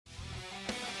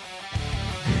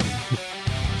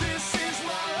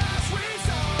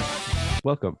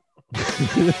Welcome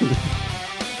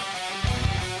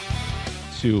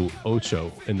to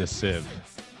Ocho and the Civ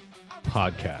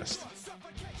podcast.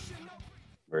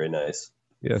 Very nice.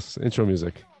 Yes, intro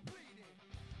music.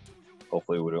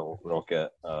 Hopefully we don't get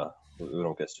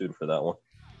sued for that one.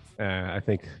 I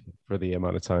think for the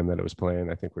amount of time that it was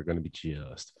playing, I think we're going to be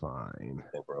just fine.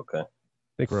 I think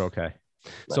we're okay.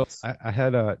 Nice. So I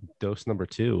had dose number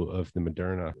 2 of the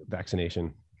Moderna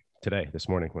vaccination today, this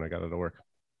morning when I got out of work.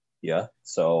 Yeah.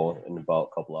 So in about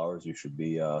a couple hours, you should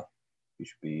be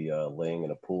laying in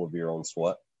a pool of your own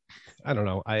sweat. I don't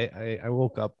know. I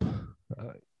woke up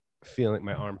feeling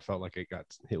my arm felt like it got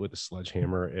hit with a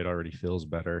sledgehammer. It already feels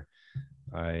better.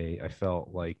 I felt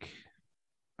like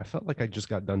I just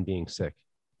got done being sick.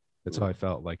 That's how I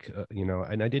felt like,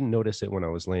 and I didn't notice it when I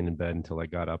was laying in bed until I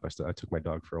got up. I took my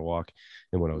dog for a walk.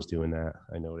 And when I was doing that,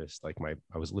 I noticed like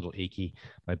I was a little achy.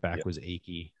 My back was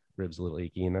achy, ribs a little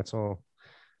achy, and that's all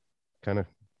kind of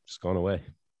just gone away.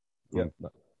 Yeah. I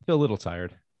feel a little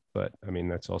tired, but I mean,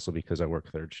 that's also because I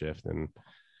work third shift and,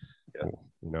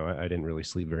 I didn't really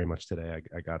sleep very much today.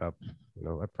 I got up,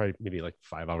 I probably maybe like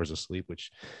 5 hours of sleep,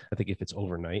 which I think if it's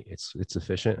overnight, it's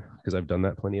sufficient because I've done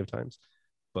that plenty of times.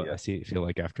 But I feel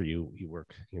like after you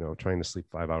work, trying to sleep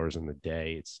 5 hours in the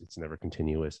day, it's never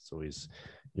continuous. It's always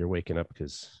you're waking up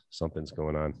because something's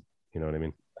going on. You know what I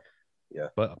mean? Yeah.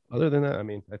 But other than that, I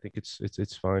mean, I think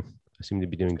it's fine. I seem to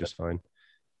be doing just fine.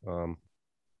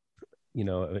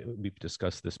 We've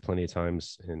discussed this plenty of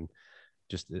times, and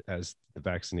just as the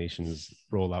vaccinations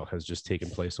rollout has just taken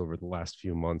place over the last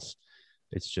few months,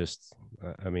 it's just,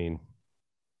 having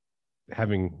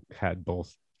had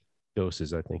both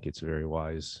doses, I think it's very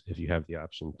wise if you have the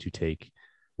option to take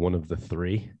one of the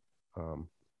 3.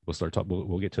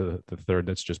 We'll get to the third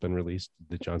that's just been released,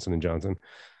 the Johnson & Johnson,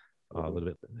 a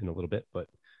little bit. But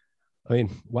I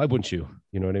mean, why wouldn't you?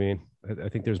 You know what I mean? I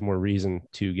think there's more reason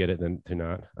to get it than to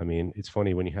not. I mean, it's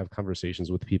funny when you have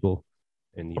conversations with people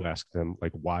and you ask them,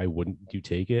 like, why wouldn't you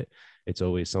take it? It's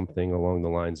always something along the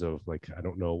lines of, like, I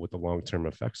don't know what the long-term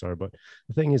effects are. But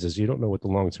the thing is you don't know what the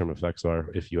long-term effects are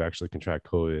if you actually contract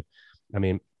COVID. I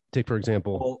mean, take, for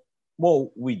example.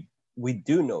 Well, we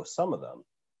do know some of them.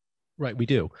 Right, we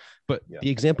do. But the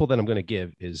example that I'm going to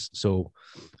give is, shout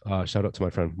out to my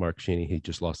friend Mark Shaney. He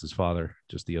just lost his father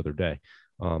just the other day.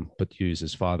 But to use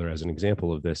his father as an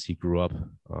example of this, he grew up,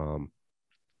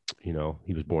 he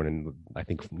was born in, I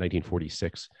think,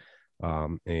 1946,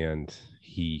 and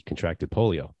he contracted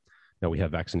polio. Now we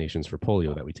have vaccinations for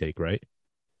polio that we take, right?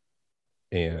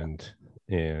 And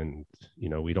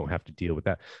we don't have to deal with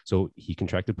that. So he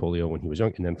contracted polio when he was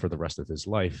young, and then for the rest of his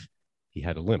life, he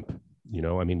had a limp.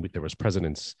 There was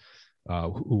presidents,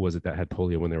 who was it that had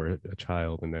polio when they were a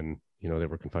child, and then, they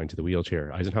were confined to the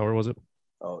wheelchair? Eisenhower, was it?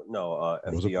 Oh, no,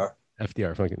 FDR.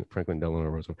 FDR, Franklin Delano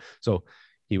Roosevelt. So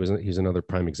he's another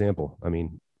prime example. I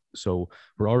mean, so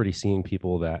we're already seeing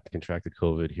people that contracted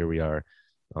COVID. Here we are,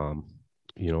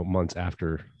 months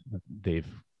after they've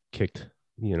kicked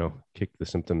the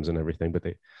symptoms and everything, but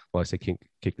I say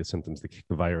kick the symptoms, they kick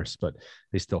the virus, but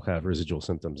they still have residual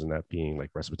symptoms, and that being like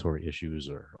respiratory issues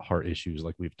or heart issues,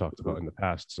 like we've talked about in the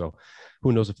past. So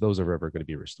who knows if those are ever going to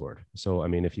be restored. So, I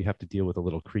mean, if you have to deal with a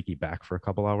little creaky back for a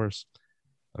couple hours,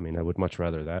 I mean, I would much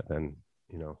rather that than,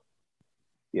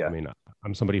 I mean,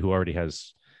 I'm somebody who already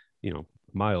has,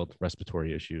 mild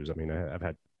respiratory issues. I mean, I've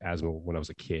had asthma when I was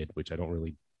a kid, which I don't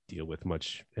really deal with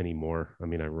much anymore. I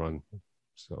mean, I run,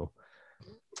 so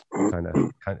kind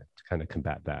of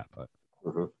combat that. But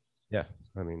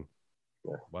I mean,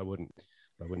 why wouldn't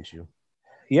you?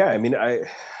 Yeah, I mean,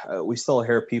 we still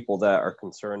hear people that are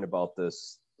concerned about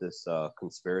this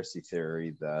conspiracy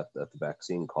theory that the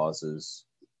vaccine causes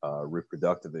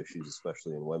reproductive issues,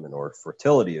 especially in women, or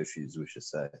fertility issues, we should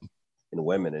say, in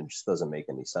women, and it just doesn't make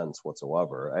any sense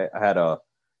whatsoever.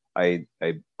 I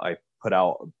put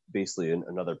out basically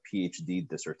another PhD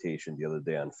dissertation the other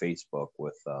day on Facebook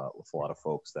with a lot of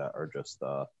folks that are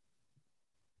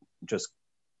just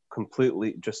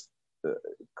completely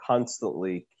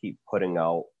constantly keep putting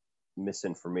out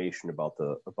misinformation about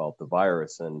the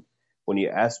virus. And when you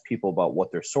ask people about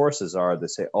what their sources are, they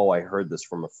say, "Oh, I heard this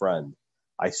from a friend.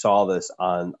 I saw this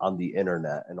on the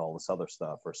internet," and all this other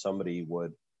stuff. Or somebody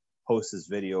would post this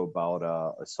video about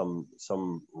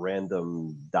some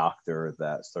random doctor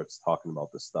that starts talking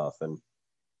about this stuff. And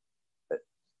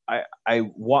I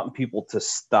want people to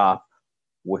stop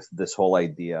with this whole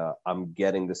idea, I'm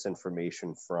getting this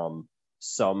information from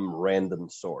some random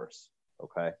source.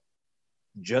 Okay,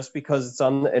 just because it's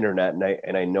on the internet,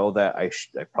 and I know that I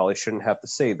probably shouldn't have to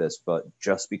say this, but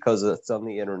just because it's on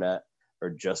the internet or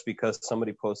just because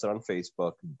somebody posted on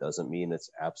Facebook doesn't mean it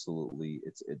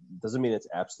doesn't mean it's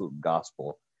absolute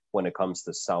gospel when it comes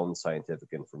to sound scientific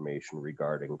information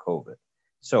regarding COVID.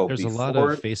 So there's a lot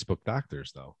of Facebook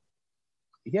doctors though.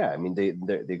 Yeah, I mean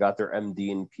they got their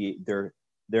MD and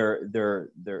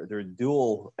their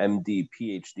dual MD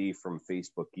PhD from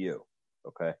Facebook U.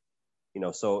 Okay,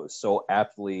 so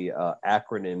aptly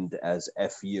acronymed as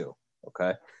FU.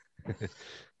 Okay,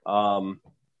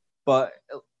 but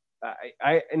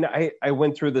I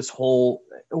went through this whole.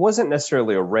 It wasn't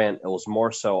necessarily a rant. It was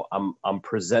more so I'm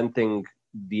presenting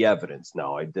the evidence.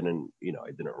 Now I didn't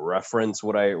reference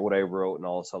what I wrote and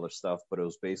all this other stuff, but it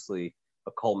was basically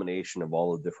a culmination of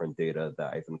all the different data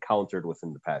that I've encountered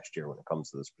within the past year when it comes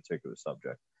to this particular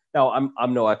subject. Now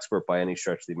I'm no expert by any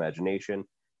stretch of the imagination,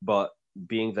 but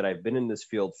being that I've been in this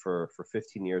field for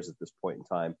 15 years at this point in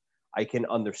time, I can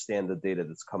understand the data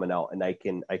that's coming out, and I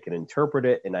can interpret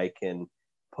it, and I can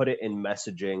put it in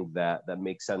messaging that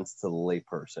makes sense to the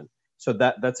layperson. So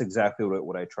that's exactly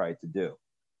what I tried to do.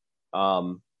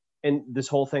 And this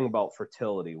whole thing about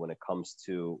fertility when it comes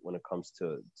to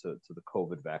the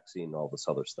COVID vaccine and all this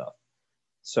other stuff.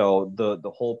 So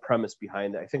the whole premise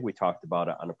behind it, I think we talked about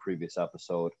it on a previous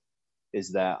episode,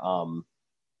 is that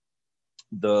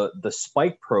the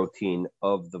spike protein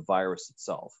of the virus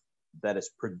itself that is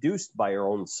produced by our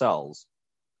own cells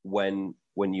when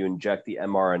you inject the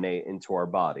mRNA into our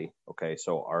body. Okay,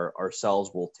 so our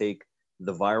cells will take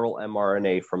the viral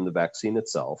mRNA from the vaccine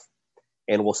itself,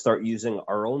 and we'll start using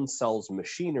our own cells'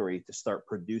 machinery to start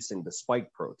producing the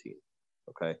spike protein.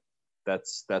 Okay,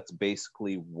 that's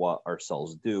basically what our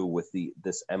cells do with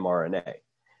this mRNA.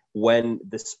 When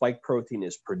the spike protein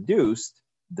is produced,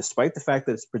 despite the fact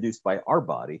that it's produced by our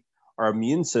body, our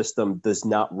immune system does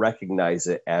not recognize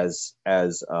it as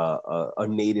a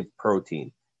native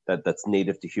protein that's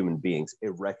native to human beings.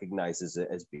 It recognizes it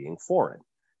as being foreign.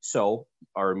 So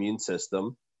our immune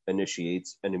system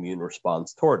initiates an immune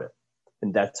response toward it.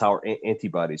 And that's how our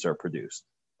antibodies are produced.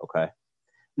 Okay.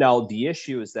 Now, the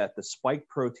issue is that the spike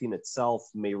protein itself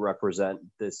may represent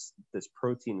this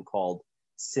protein called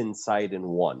syncytin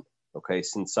 1. Okay.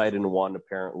 Syncytin 1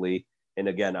 apparently, and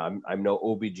again, I'm no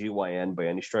OBGYN by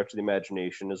any stretch of the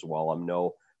imagination as well. I'm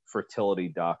no fertility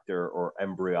doctor or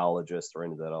embryologist or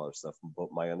any of that other stuff. But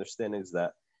my understanding is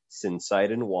that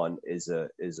syncytin 1 is a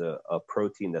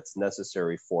protein that's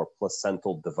necessary for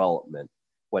placental development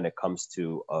when it comes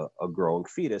to a growing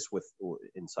fetus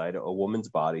inside a woman's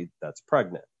body that's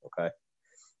pregnant. Okay,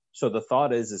 so the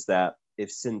thought is that if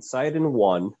syncytin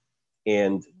 1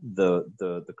 and the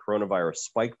coronavirus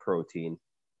spike protein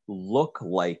look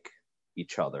like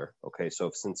each other, okay, so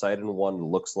if syncytin 1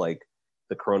 looks like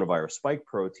the coronavirus spike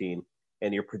protein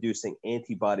and you're producing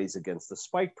antibodies against the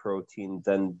spike protein,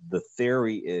 then the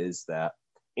theory is that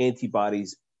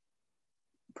antibodies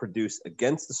produced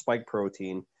against the spike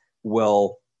protein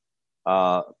will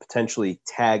potentially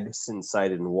tag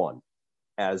syncytin 1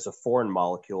 as a foreign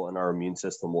molecule, and our immune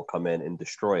system will come in and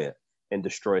destroy it and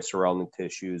destroy surrounding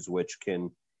tissues, which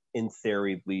can, in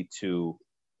theory, lead to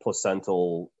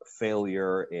placental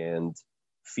failure and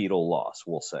fetal loss,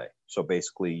 we'll say. So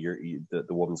basically, the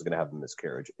woman's going to have a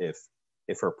miscarriage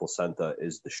if her placenta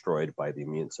is destroyed by the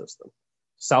immune system.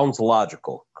 Sounds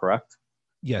logical, correct?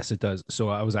 Yes, it does. So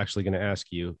I was actually going to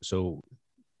ask you, so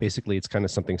basically it's kind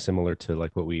of something similar to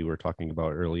like what we were talking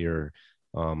about earlier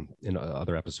in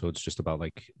other episodes, just about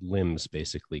like limbs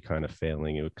basically kind of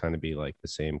failing. It would kind of be like the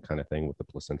same kind of thing with the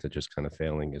placenta just kind of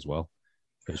failing as well.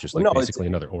 It's just basically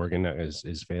another organ that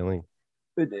is failing.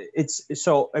 It's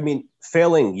so, I mean,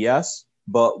 failing, yes,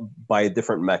 but by a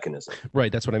different mechanism.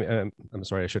 Right. That's what I mean. I'm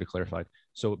sorry, I should have clarified.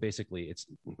 So basically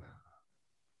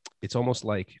it's almost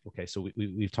like, okay, so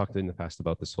we've talked in the past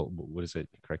about this whole, what is it?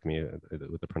 Correct me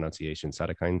with the pronunciation,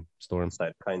 cytokine storm?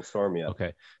 Cytokine storm, yeah.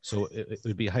 Okay. So it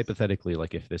would be hypothetically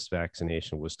like if this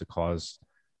vaccination was to cause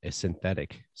a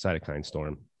synthetic cytokine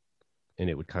storm, and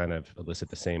it would kind of elicit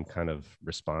the same kind of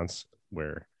response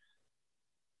where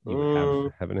you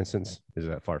would have an instance. Is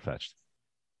that far-fetched?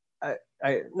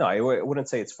 No, I wouldn't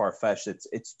say it's far-fetched.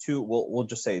 It's two, we'll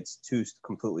just say it's two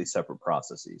completely separate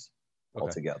processes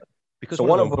altogether. Because so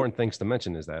one of the important things to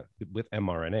mention is that with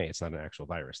mRNA, it's not an actual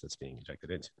virus that's being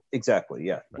injected into. Exactly.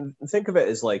 Yeah. Right. Think of it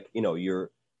as like,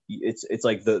 it's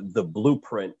like the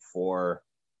blueprint for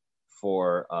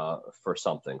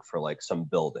something, for like some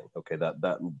building. Okay.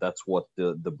 That's what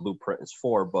the blueprint is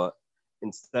for. But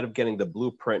instead of getting the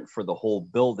blueprint for the whole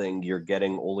building, you're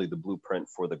getting only the blueprint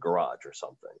for the garage or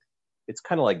something. It's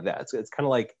kind of like that. It's kind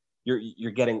of like you're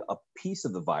getting a piece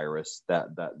of the virus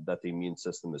that the immune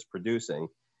system is producing.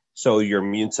 So your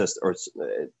immune system, or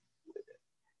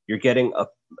you're getting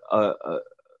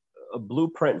a a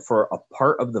blueprint for a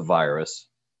part of the virus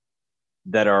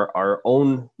that our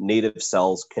own native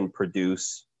cells can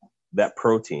produce that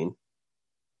protein,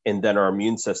 and then our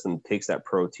immune system takes that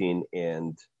protein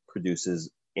and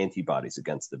produces antibodies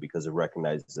against it because it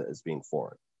recognizes it as being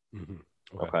foreign. Mm-hmm.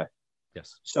 Okay.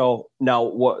 Yes. So now,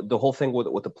 what the whole thing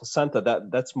with the placenta,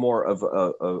 that's more of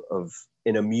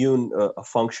an immune a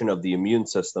function of the immune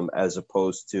system, as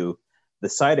opposed to the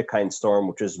cytokine storm,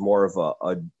 which is more of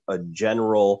a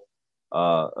general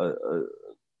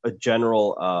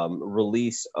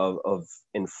release of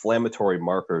inflammatory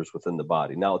markers within the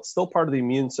body. Now, it's still part of the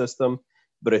immune system,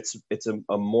 but it's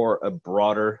a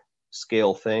broader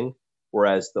scale thing.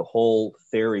 Whereas the whole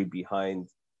theory behind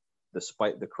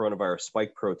the coronavirus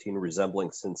spike protein resembling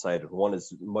syncytin-1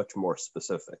 is much more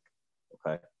specific.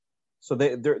 Okay, so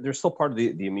they're still part of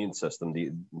the immune system,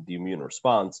 the immune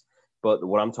response. But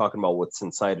what I'm talking about with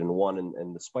syncytin-1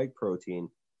 and the spike protein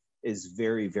is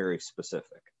very, very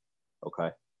specific. Okay.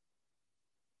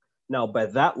 Now, by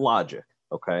that logic,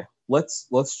 okay,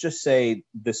 let's just say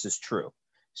this is true.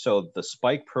 So the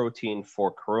spike protein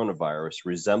for coronavirus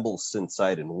resembles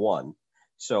syncytin-1.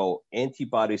 So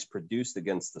antibodies produced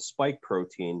against the spike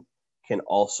protein can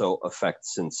also affect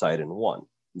syncytin-1.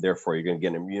 Therefore, you're going to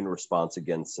get an immune response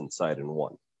against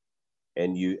syncytin-1.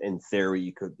 And in theory,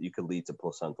 you could lead to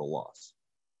placental loss.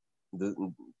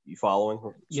 You following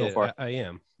so far? I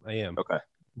am. Okay.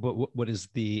 What is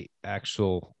the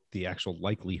actual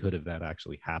likelihood of that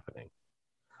actually happening?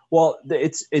 Well,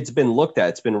 it's been looked at,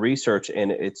 it's been researched,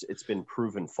 and it's been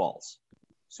proven false.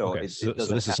 So, okay, so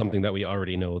this is something that we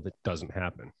already know that doesn't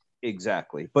happen.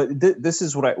 Exactly, but this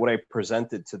is what I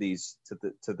presented to this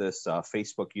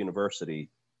Facebook University,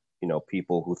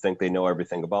 people who think they know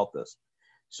everything about this.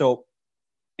 So,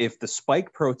 if the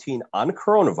spike protein on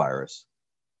coronavirus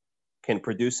can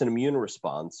produce an immune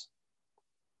response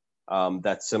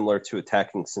that's similar to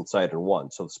attacking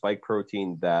syncytin-1, so the spike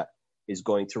protein that is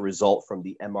going to result from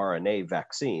the mRNA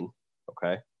vaccine,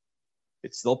 okay,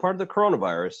 it's still part of the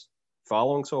coronavirus.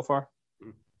 Following so far?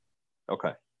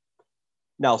 Okay.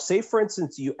 Now, say, for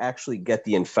instance, you actually get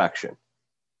the infection,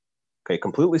 okay,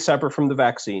 completely separate from the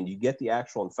vaccine. You get the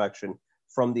actual infection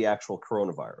from the actual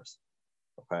coronavirus,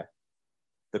 okay?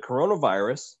 The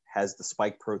coronavirus has the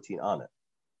spike protein on it.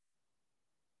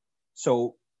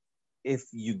 So if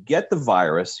you get the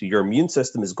virus, your immune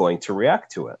system is going to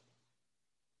react to it.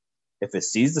 If it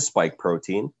sees the spike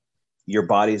protein, your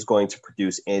body is going to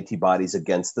produce antibodies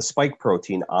against the spike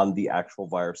protein on the actual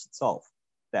virus itself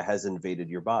that has invaded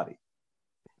your body.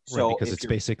 So right, because it's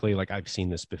basically like, I've seen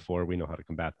this before. We know how to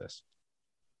combat this.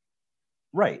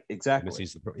 Right, exactly.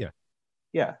 Yeah.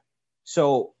 Yeah.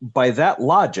 So by that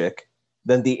logic,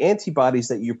 then the antibodies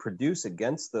that you produce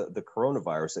against the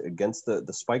coronavirus, against the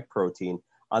spike protein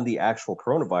on the actual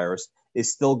coronavirus,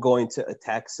 is still going to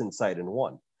attack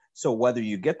syncytin-1. So whether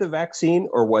you get the vaccine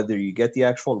or whether you get the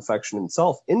actual infection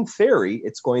itself, in theory,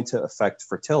 it's going to affect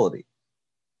fertility.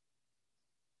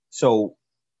 So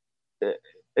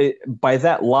by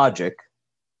that logic,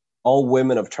 all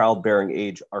women of childbearing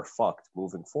age are fucked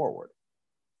moving forward.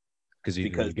 Because you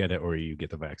get it or you get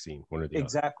the vaccine, one or the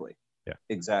exactly. other.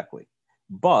 Yeah, exactly.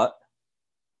 But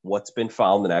what's been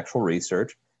found in actual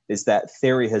research is that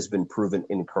theory has been proven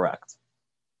incorrect.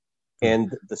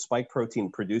 And the spike protein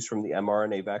produced from the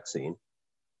mRNA vaccine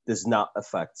does not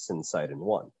affect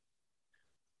syncytin-1.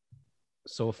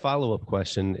 So a follow-up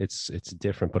question, it's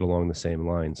different, but along the same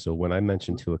line. So when I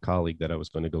mentioned to a colleague that I was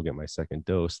going to go get my second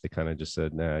dose, they kind of just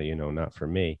said, nah, not for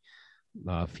me,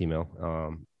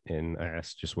 female. And I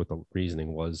asked just what the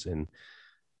reasoning was. And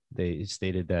they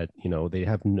stated that, they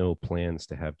have no plans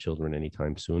to have children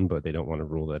anytime soon, but they don't want to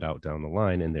rule that out down the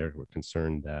line. And they're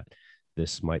concerned that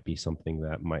this might be something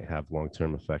that might have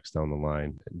long-term effects down the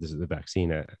line. This is the vaccine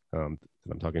that I'm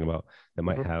talking about that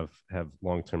might have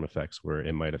long-term effects where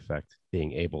it might affect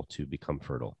being able to become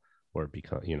fertile or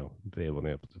become, be able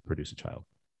to produce a child.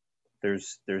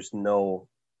 There's no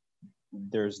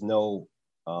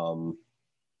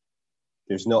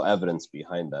evidence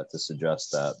behind that to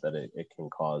suggest that it can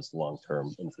cause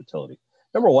long-term infertility.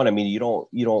 Number one, I mean,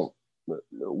 we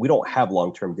don't have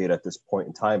long-term data at this point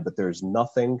in time, but there's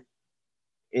nothing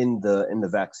in the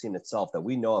vaccine itself that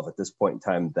we know of at this point in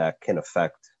time that can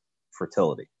affect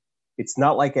fertility. It's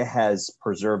not like it has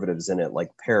preservatives in it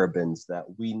like parabens that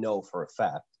we know for a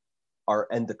fact are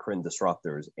endocrine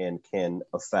disruptors and can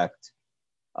affect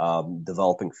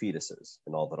developing fetuses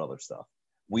and all that other stuff.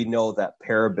 We know that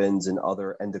parabens and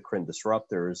other endocrine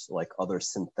disruptors, like other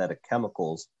synthetic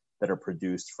chemicals that are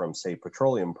produced from, say,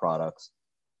 petroleum products,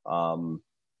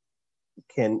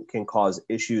 can cause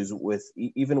issues with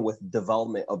even with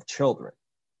development of children.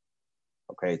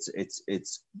 Okay,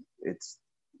 it's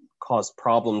caused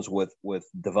problems with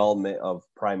development of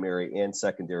primary and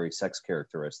secondary sex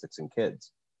characteristics in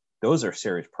kids. Those are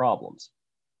serious problems.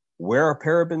 Where are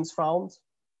parabens found?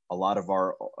 A lot of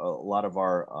our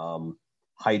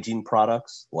hygiene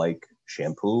products, like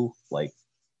shampoo, like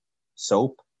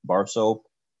soap, bar soap.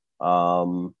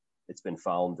 It's been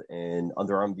found in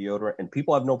underarm deodorant, and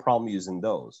people have no problem using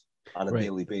those on a Right.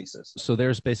 daily basis. So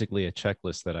there's basically a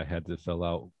checklist that I had to fill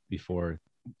out before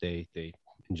they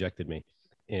injected me.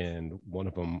 And one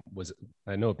of them was,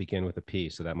 I know it began with a P,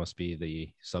 so that must be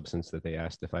the substance that they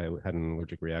asked if I had an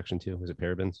allergic reaction to. Was it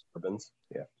parabens? Parabens,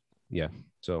 yeah. Yeah.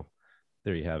 So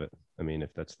there you have it. I mean,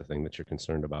 if that's the thing that you're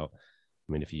concerned about,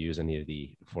 I mean, if you use any of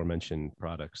the aforementioned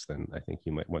products, then I think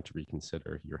you might want to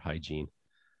reconsider your hygiene.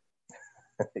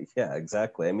 Yeah,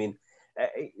 exactly. I mean,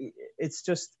 it's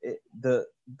just the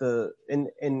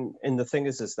and the thing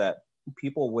is that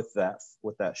people with that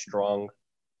strong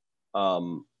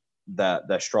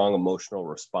that strong emotional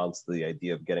response to the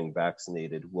idea of getting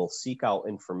vaccinated will seek out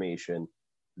information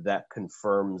that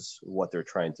confirms what they're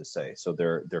trying to say. So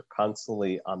they're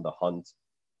constantly on the hunt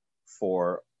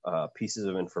for pieces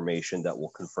of information that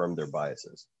will confirm their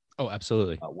biases. Oh,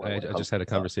 absolutely. I just had a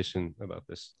conversation about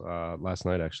this last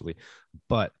night, actually.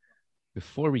 But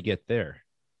before we get there,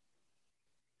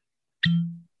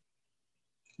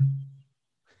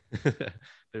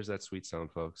 there's that sweet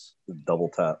sound, folks. The double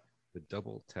tap. The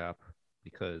double tap,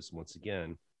 because once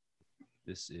again,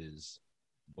 this is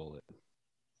Bulleit.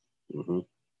 Mm-hmm.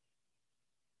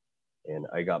 And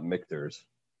I got Michter's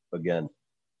again.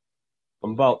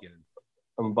 I'm about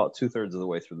 2/3 of the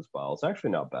way through this bottle. It's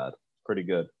actually not bad. Pretty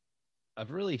good.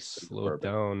 I've really slowed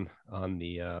down on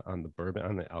the bourbon,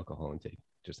 on the alcohol intake,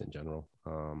 just in general.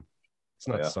 It's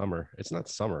not summer. It's not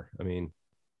summer. I mean,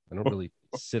 I don't really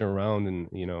sit around and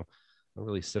I don't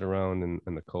really sit around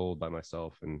in the cold by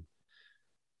myself and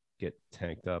get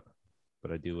tanked up.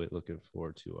 But I do it looking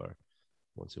forward to our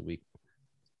once a week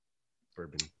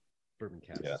bourbon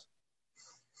casts. Yeah.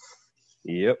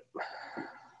 Yep.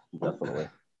 Definitely.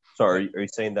 So are you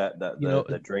saying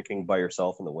that drinking by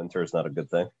yourself in the winter is not a good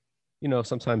thing?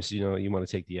 Sometimes you want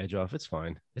to take the edge off. It's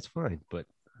fine. But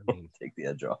I mean, take the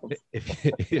edge off.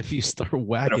 If you start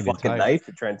whacking a fucking knife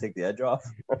to try and take the edge off.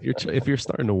 if you're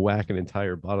starting to whack an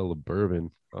entire bottle of bourbon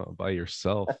by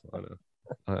yourself on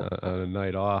a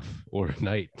night off or a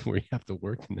night where you have to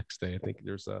work the next day, I think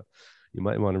you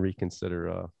might want to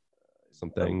reconsider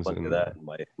some things. And that in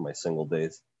my single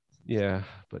days. Yeah,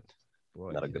 but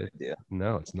boy, not a good idea.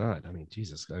 No, it's not. I mean,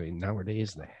 Jesus. I mean,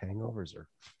 nowadays the hangovers are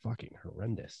fucking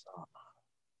horrendous.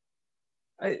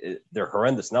 They're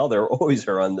horrendous now. They're always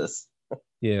horrendous.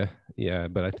 Yeah,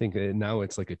 but I think now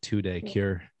it's like a 2-day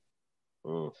cure.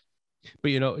 Mm.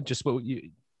 But just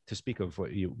to speak of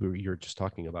what you're just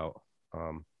talking about,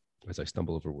 as I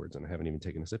stumble over words and I haven't even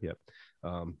taken a sip yet.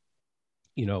 I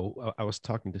was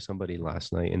talking to somebody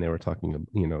last night and they were talking.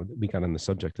 We got on the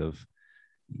subject of,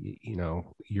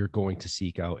 you're going to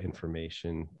seek out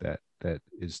information that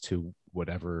is to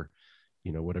whatever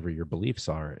your beliefs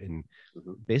are. And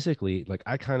basically, like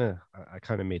I kind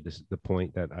of made the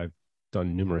point that I've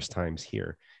done numerous times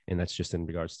here. And that's just in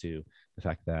regards to the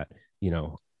fact that,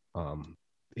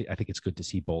 I think it's good to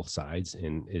see both sides,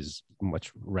 and as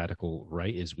much radical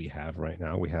right as we have right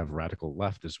now, we have radical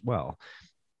left as well.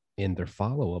 And their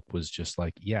follow-up was just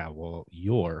like, yeah, well,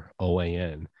 your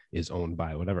OAN is owned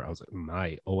by whatever. I was like,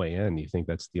 my OAN, you think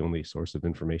that's the only source of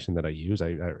information that I use?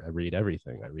 I read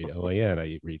everything. I read OAN,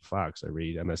 I read Fox, I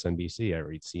read MSNBC, I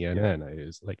read CNN. I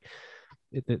use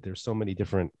there's so many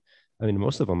different, I mean,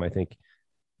 most of them, I think,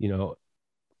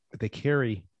 they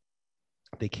carry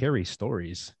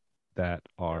stories that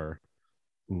are,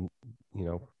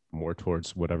 more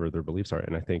towards whatever their beliefs are.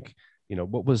 And I think,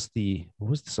 what was the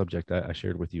subject I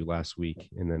shared with you last week?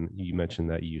 And then you mentioned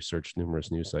that you searched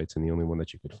numerous news sites and the only one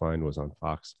that you could find was on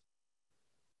Fox.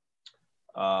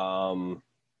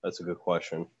 That's a good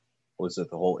question. Was it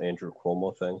the whole Andrew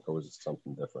Cuomo thing, or was it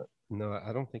something different? No,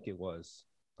 I don't think it was.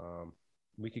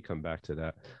 We could come back to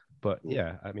that, but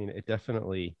yeah, I mean, it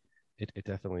definitely,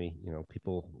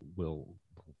 people will,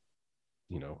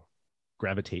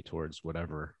 gravitate towards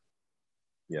whatever.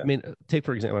 Yeah. I mean, take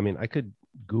for example, I could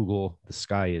Google "the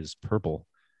sky is purple,"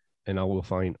 and I will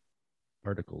find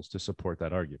articles to support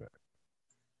that argument.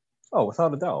 Oh,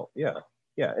 without a doubt, yeah.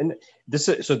 And this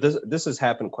has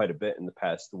happened quite a bit in the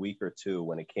past week or two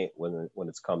when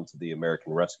it's come to the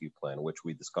American Rescue Plan, which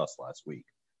we discussed last week.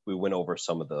 We went over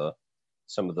some of the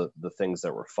things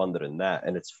that were funded in that,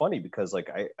 and it's funny because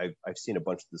like I've seen a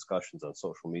bunch of discussions on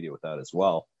social media with that as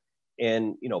well.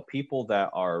 And people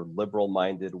that are liberal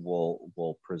minded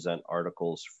will present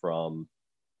articles from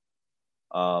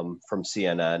from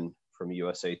CNN, from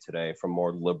USA Today, from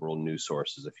more liberal news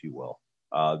sources, if you will,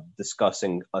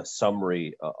 discussing a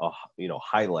summary,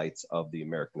 highlights of the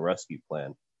American Rescue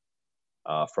Plan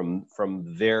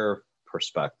from their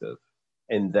perspective,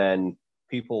 and then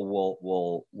people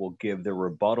will give their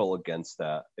rebuttal against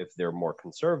that if they're more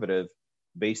conservative,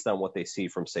 based on what they see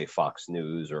from, say, Fox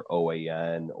News or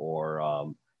OAN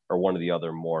or one of the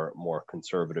other more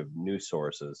conservative news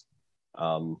sources,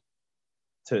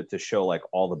 to show like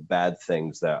all the bad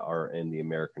things that are in the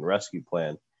American Rescue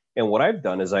Plan. And what I've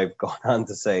done is I've gone on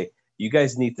to say, you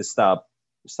guys need to stop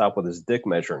with this dick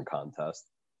measuring contest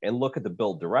and look at the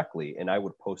bill directly. And I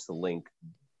would post a link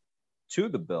to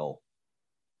the bill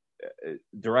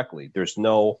directly. There's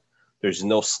no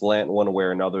slant one way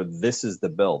or another. This is the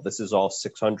bill. This is all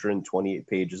 628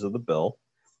 pages of the bill.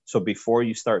 So before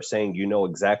you start saying you know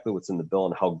exactly what's in the bill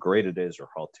and how great it is or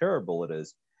how terrible it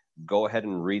is, go ahead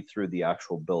and read through the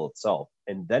actual bill itself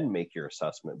and then make your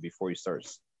assessment before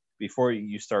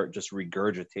you start just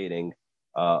regurgitating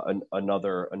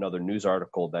another news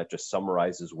article that just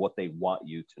summarizes what they want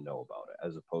you to know about it,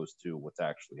 as opposed to what's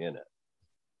actually in it.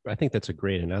 I think that's a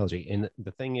great analogy. And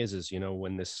the thing is,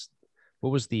 when this, what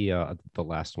was the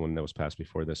last one that was passed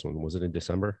before this one? Was it in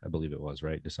December? I believe it was,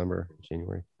 right? December,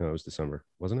 January? No, it was December,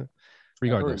 wasn't it?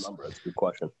 Regardless. I don't remember. That's a good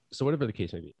question. So whatever the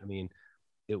case may be, I mean,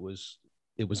 it was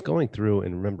going through,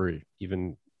 and remember,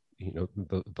 even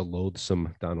the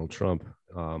loathsome Donald Trump,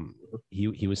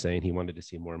 he was saying he wanted to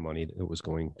see more money that was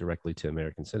going directly to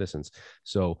American citizens.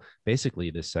 So basically,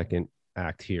 the second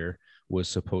act here was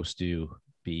supposed to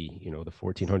be, the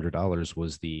 $1,400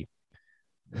 was the,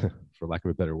 for lack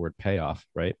of a better word, payoff,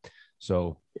 right?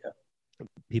 So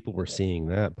people were seeing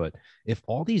that, but if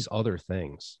all these other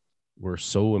things were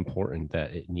so important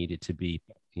that it needed to be,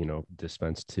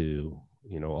 dispensed to,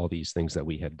 all these things that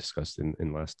we had discussed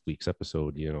in last week's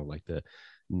episode, like the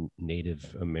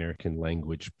Native American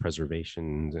language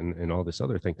preservation and all this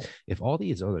other thing. If all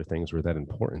these other things were that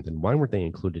important, then why weren't they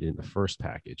included in the first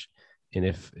package?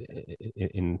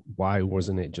 And why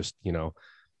wasn't it just,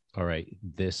 all right,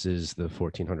 this is the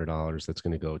 $1,400 that's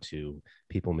going to go to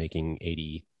people making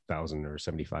 80,000 or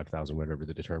 75,000, whatever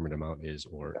the determined amount is,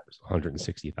 or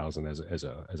 160,000 as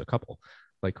a couple.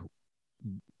 Like,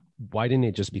 why didn't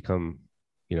it just become,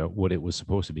 what it was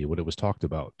supposed to be, what it was talked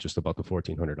about, just about the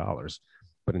 $1,400?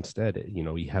 But instead,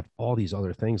 you have all these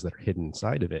other things that are hidden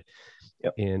inside of it.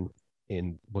 Yep.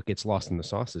 And what gets lost in the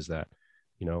sauce is that,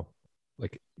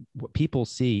 like what people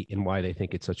see and why they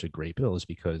think it's such a great bill is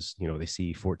because, they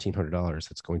see $1,400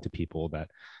 that's going to people that,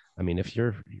 I mean, if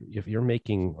you're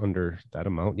making under that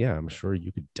amount, yeah, I'm sure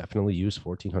you could definitely use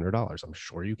 $1,400. I'm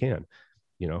sure you can,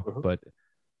 but,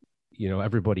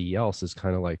 everybody else is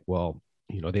kind of like, well,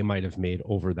 they might have made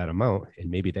over that amount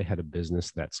and maybe they had a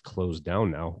business that's closed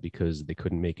down now because they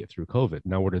couldn't make it through COVID.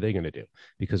 Now, what are they going to do?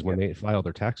 Because when they file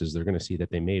their taxes, they're going to see that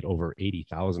they made over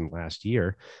 80,000 last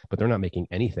year, but they're not making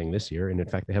anything this year. And in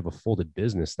fact, they have a folded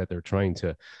business that they're trying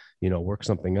to, work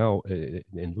something out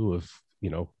in lieu of,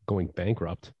 going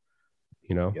bankrupt.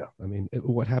 I mean,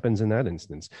 what happens in that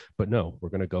instance? But no, we're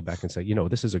going to go back and say,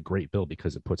 this is a great bill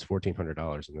because it puts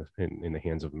 $1,400 in the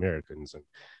hands of Americans, and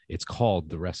it's called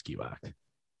the Rescue Act.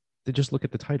 They just look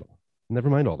at the title. Never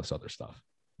mind all this other stuff.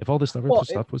 If all this other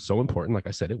stuff was so important, like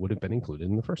I said, it would have been included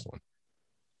in the first one.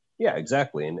 Yeah,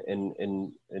 exactly.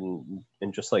 And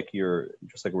just like we were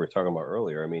talking about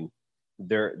earlier, I mean,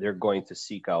 they're going to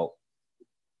seek out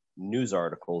news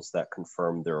articles that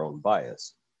confirm their own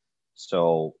bias.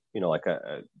 So, like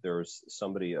there was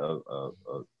somebody, a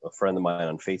friend of mine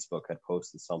on Facebook had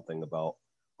posted something about,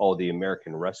 the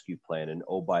American Rescue Plan. And,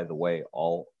 by the way,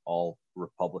 all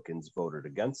Republicans voted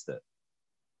against it.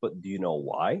 But do you know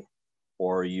why?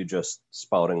 Or are you just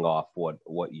spouting off what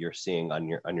you're seeing on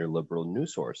your liberal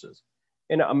news sources?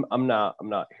 And I'm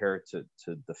not here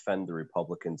to defend the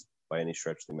Republicans by any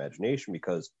stretch of the imagination,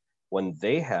 because when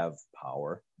they have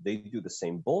power, they do the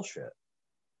same bullshit.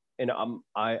 And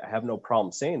I have no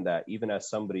problem saying that, even as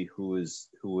somebody who is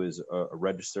a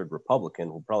registered Republican,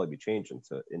 who'll probably be changing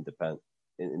to independent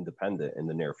in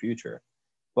the near future.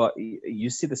 But you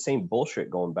see the same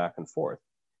bullshit going back and forth.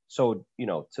 So,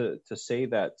 to say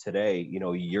that today,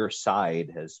 your side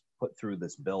has put through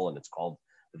this bill and it's called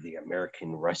the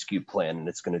American Rescue Plan and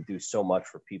it's going to do so much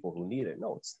for people who need it.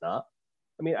 No, it's not.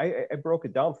 I mean, I broke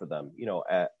it down for them,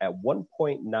 at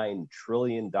 $1.9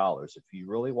 trillion. If you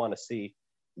really want to see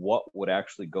what would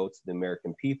actually go to the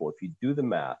American people, if you do the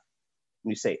math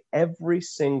and you say every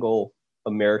single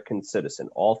American citizen,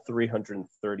 all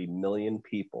 330 million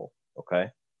people, okay,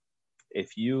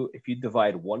 if you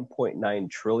divide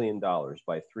 $1.9 trillion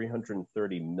by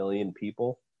 330 million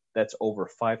people, that's over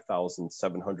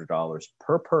 $5,700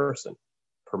 per person,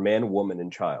 per man, woman,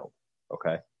 and child.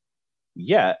 Okay.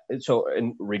 Yeah. So,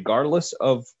 and regardless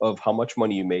of how much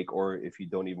money you make, or if you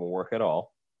don't even work at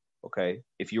all, okay,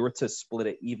 if you were to split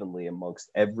it evenly amongst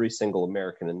every single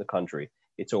American in the country,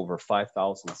 it's over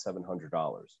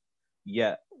 $5,700.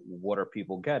 Yet, what are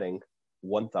people getting?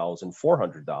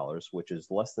 $1,400, which is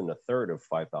less than a third of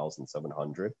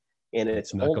 5,700, and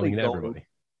It's not going to everybody.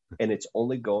 and it's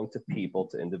only going to people,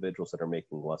 to individuals that are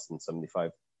making less than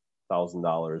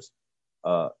 $75,000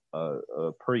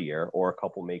 per year, or a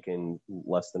couple making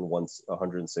less than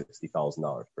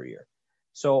 $160,000 per year.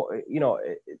 So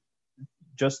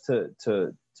just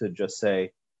to just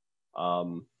say,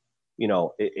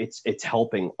 it's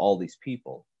helping all these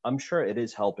people. I'm sure it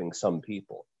is helping some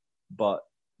people, but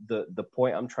the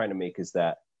point I'm trying to make is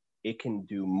that it can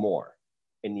do more.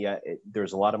 And yet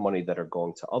there's a lot of money that are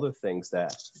going to other things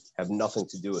that have nothing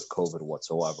to do with COVID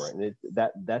whatsoever. And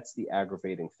that's the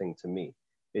aggravating thing to me,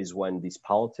 is when these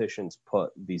politicians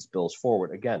put these bills forward,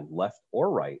 again, left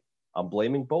or right. I'm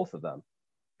blaming both of them,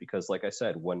 because like I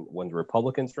said, when the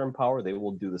Republicans are in power, they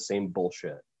will do the same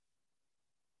bullshit.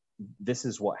 This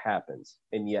is what happens.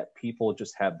 And yet people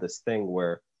just have this thing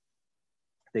where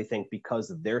they think because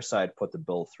their side put the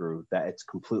bill through, that it's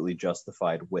completely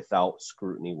justified without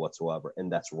scrutiny whatsoever. And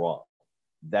that's wrong.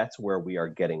 That's where we are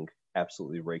getting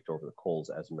absolutely raked over the coals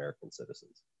as American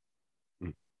citizens.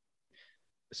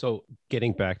 So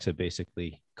getting back to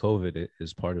basically COVID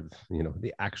is part of,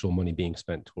 the actual money being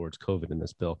spent towards COVID in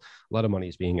this bill. A lot of money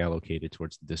is being allocated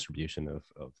towards the distribution of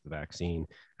the vaccine,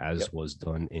 as was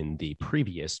done in the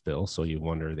previous bill. So you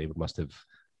wonder, they must have,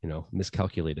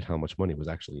 miscalculated how much money was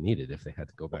actually needed if they had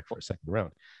to go back for a second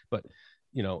round. But,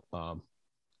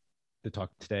 the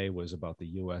talk today was about the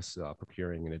U.S.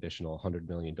 Procuring an additional 100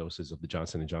 million doses of the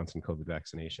Johnson & Johnson COVID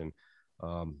vaccination.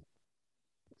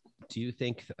 Do you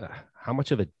think how much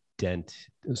of a dent?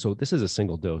 So this is a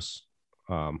single dose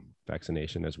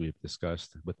vaccination, as we've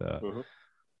discussed, with a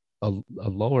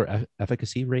lower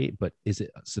efficacy rate, but is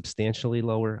it substantially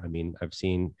lower? I mean, I've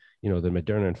seen, the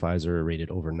Moderna and Pfizer are rated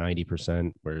over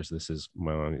 90%, whereas this is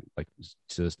like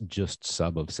just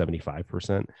sub of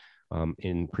 75%.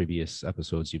 In previous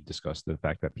episodes, you've discussed the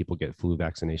fact that people get flu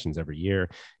vaccinations every year,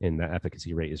 and the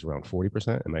efficacy rate is around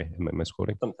 40%. Am I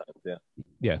misquoting? Sometimes, yeah.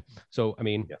 Yeah. So, I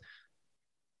mean,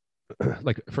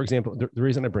 like, for example, the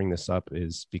reason I bring this up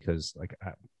is because, like,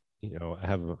 I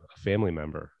have a family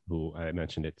member who I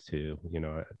mentioned it to,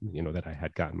 that I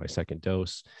had gotten my second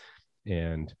dose,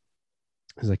 and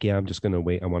he's like, yeah, I'm just going to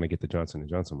wait. I want to get the Johnson &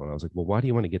 Johnson one. I was like, well, why do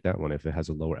you want to get that one if it has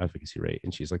a lower efficacy rate?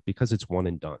 And she's like, because it's one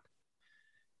and done.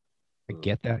 I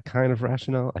get that kind of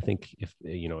rationale. I think if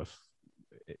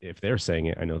they're saying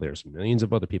it, I know there's millions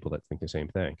of other people that think the same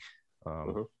thing.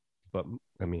 But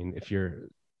I mean,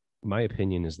 my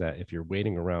opinion is that if you're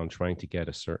waiting around trying to get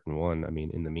a certain one, I mean,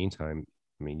 in the meantime,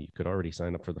 you could already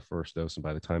sign up for the first dose, and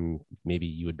by the time maybe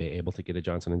you would be able to get a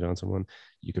Johnson & Johnson one,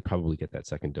 you could probably get that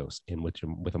second dose in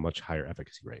with a much higher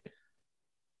efficacy rate.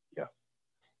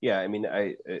 Yeah. I mean,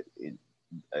 I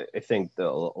think that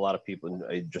a lot of people,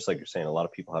 just like you're saying, a lot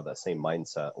of people have that same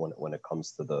mindset when it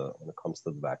comes to the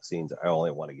vaccines. I only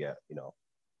want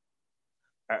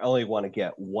to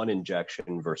get one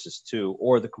injection versus two,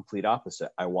 or the complete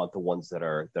opposite. I want the ones that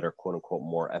are quote unquote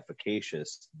more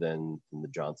efficacious than the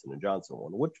Johnson & Johnson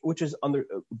one, which is under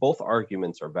both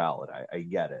arguments are valid. I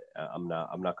get it. I'm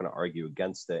not going to argue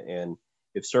against it. And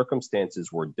if circumstances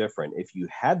were different, if you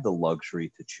had the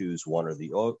luxury to choose one or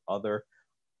the other,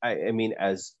 I mean,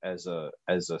 as a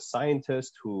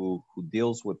scientist who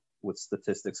deals with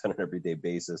statistics on an everyday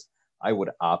basis, I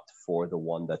would opt for the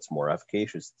one that's more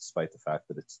efficacious, despite the fact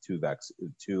that it's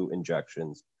two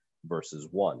injections versus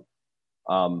one.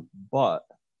 But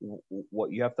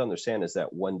what you have to understand is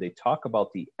that when they talk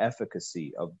about the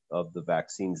efficacy of the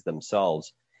vaccines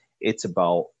themselves, it's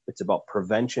about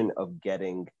prevention of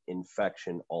getting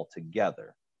infection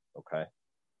altogether. Okay,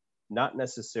 not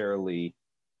necessarily,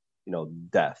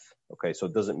 death. Okay, so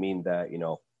it doesn't mean that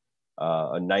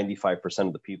 95%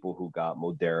 of the people who got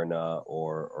Moderna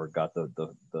or got the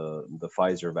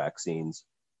Pfizer vaccines,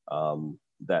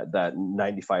 that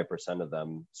 95% of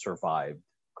them survived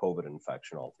COVID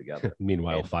infection altogether.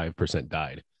 Meanwhile, 5%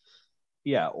 died.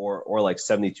 Yeah, or like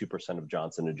 72% of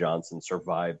Johnson & Johnson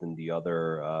survived, and the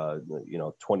other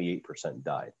 28%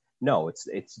 died. No,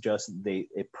 it's just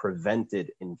it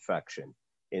prevented infection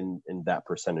in that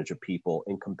percentage of people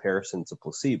in comparison to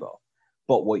placebo.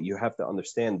 But what you have to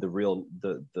understand,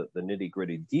 the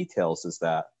nitty-gritty details is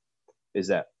that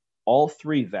all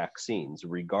three vaccines,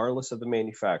 regardless of the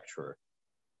manufacturer,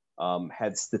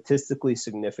 had statistically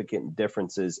significant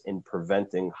differences in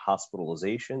preventing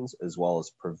hospitalizations as well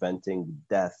as preventing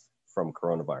death from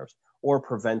coronavirus, or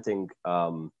preventing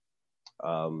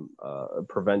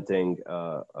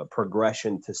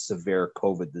progression to severe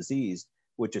COVID disease,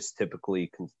 which is typically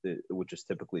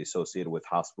associated with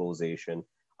hospitalization,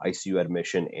 ICU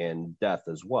admission, and death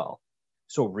as well.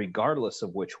 So regardless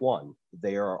of which one,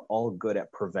 they are all good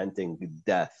at preventing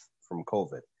death from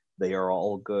COVID. They are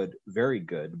all good, very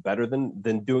good, better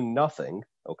than doing nothing.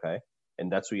 Okay.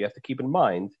 And that's what you have to keep in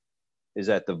mind, is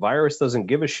that the virus doesn't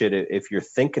give a shit if you're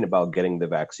thinking about getting the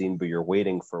vaccine, but you're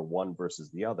waiting for one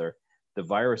versus the other. The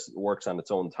virus works on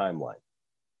its own timeline.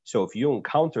 So if you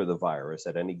encounter the virus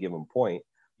at any given point,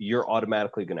 you're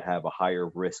automatically going to have a higher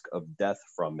risk of death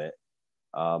from it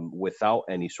without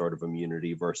any sort of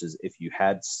immunity versus if you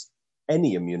had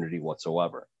any immunity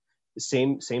whatsoever.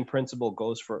 The same principle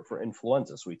goes for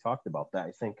influenza. So we talked about that.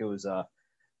 I think it was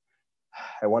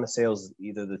I want to say it was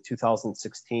either the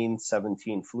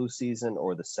 2016-17 flu season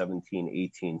or the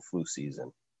 17-18 flu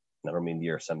season. I don't mean the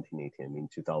year 17-18, I mean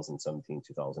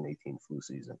 2017-2018 flu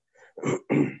season.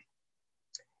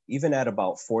 Even at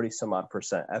about 40 some odd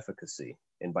percent efficacy,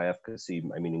 and by efficacy,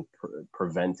 I mean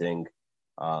preventing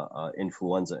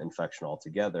influenza infection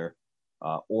altogether,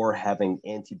 or having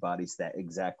antibodies that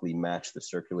exactly match the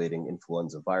circulating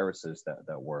influenza viruses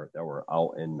that were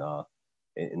out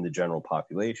in the general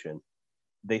population,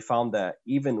 they found that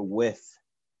even with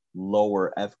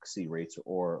lower efficacy rates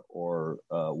or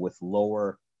with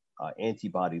lower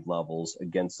antibody levels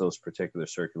against those particular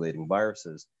circulating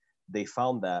viruses, they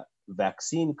found that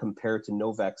vaccine compared to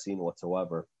no vaccine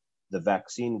whatsoever, the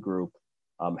vaccine group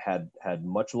had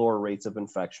much lower rates of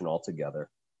infection altogether,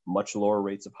 much lower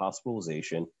rates of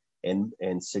hospitalization,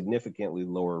 and significantly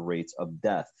lower rates of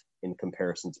death in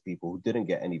comparison to people who didn't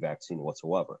get any vaccine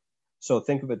whatsoever. So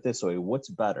think of it this way: what's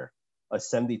better, a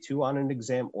 72 on an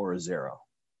exam or a 0?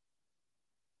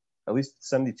 At least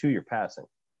 72, you're passing.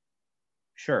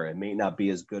 Sure, it may not be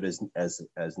as good as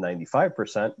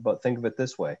 95%, but think of it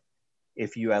this way: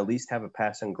 if you at least have a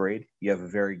passing grade, you have a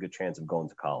very good chance of going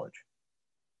to college.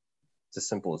 It's as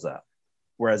simple as that.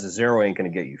 Whereas a 0 ain't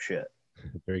going to get you shit.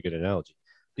 Very good analogy.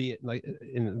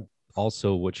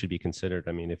 Also what should be considered,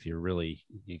 I mean, if you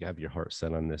have your heart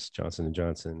set on this Johnson &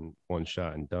 Johnson one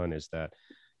shot and done, is that,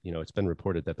 it's been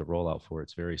reported that the rollout for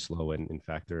it's very slow. And in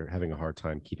fact, they're having a hard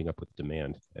time keeping up with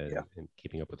demand and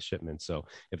keeping up with shipments. So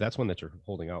if that's one that you're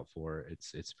holding out for,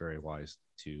 it's very wise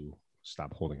to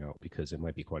stop holding out, because it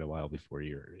might be quite a while before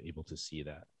you're able to see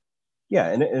that. Yeah.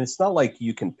 And it's not like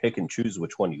you can pick and choose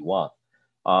which one you want.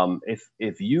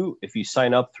 If you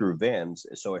sign up through VAMS,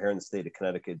 so here in the state of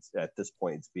Connecticut, at this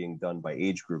point, it's being done by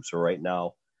age group. So right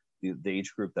now, the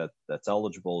age group that's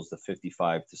eligible is the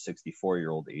 55 to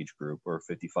 64-year-old age group, or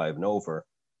 55 and over.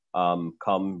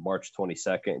 Come March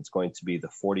 22nd, it's going to be the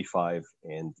 45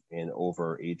 and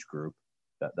over age group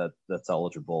that's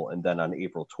eligible. And then on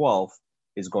April 12th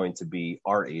is going to be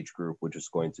our age group, which is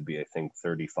going to be, I think,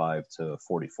 35 to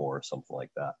 44 or something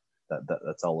like that.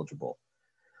 That's eligible.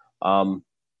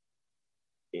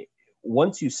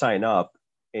 Once you sign up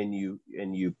and you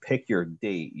pick your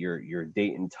date, your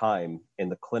date and time, and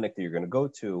the clinic that you're going to go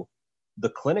to, the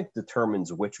clinic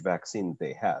determines which vaccine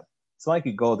they have. It's not like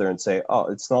you go there and say, oh,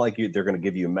 it's not like they're going to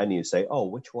give you a menu, say, oh,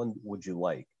 which one would you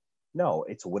like? No,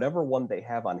 it's whatever one they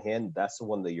have on hand, that's the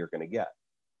one that you're going to get.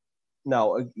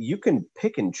 Now, you can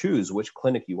pick and choose which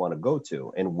clinic you want to go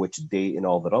to and which date and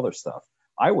all that other stuff.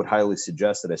 I would highly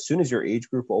suggest that as soon as your age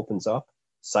group opens up,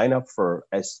 sign up for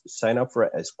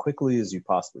it as quickly as you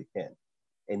possibly can,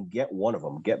 and get one of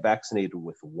them. Get vaccinated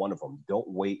with one of them. Don't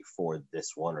wait for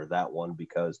this one or that one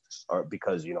because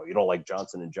you don't like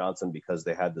Johnson & Johnson because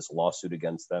they had this lawsuit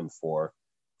against them for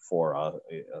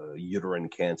uterine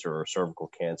cancer or cervical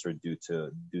cancer due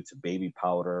to baby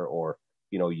powder, or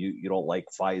you don't like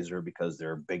Pfizer because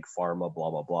they're big pharma, blah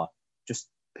blah blah. Just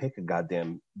pick a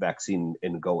goddamn vaccine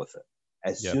and go with it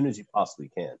as soon as you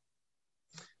possibly can.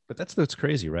 But that's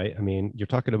crazy, right? I mean, you're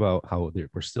talking about how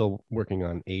we're still working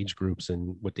on age groups.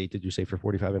 And what date did you say for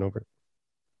 45 and over?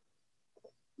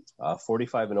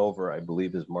 45 and over, I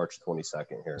believe, is March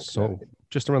 22nd here. So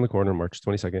just around the corner, March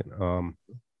 22nd.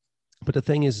 But the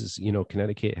thing is,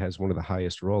 Connecticut has one of the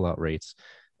highest rollout rates.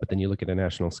 But then you look at a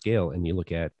national scale and you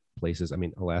look at places. I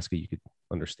mean, Alaska, you could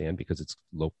understand because it's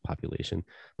low population,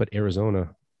 but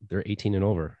Arizona, they're 18 and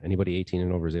over. Anybody 18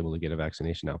 and over is able to get a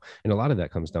vaccination now. And a lot of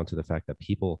that comes down to the fact that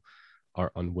people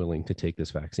are unwilling to take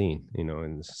this vaccine,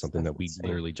 and this is something that we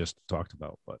literally just talked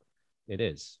about, but it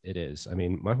is. I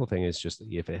mean, my whole thing is just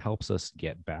if it helps us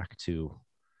get back to,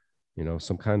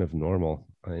 some kind of normal,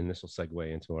 and this will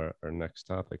segue into our next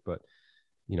topic, but,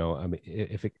 I mean,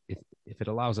 if it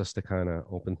allows us to kind of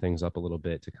open things up a little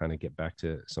bit to kind of get back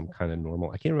to some kind of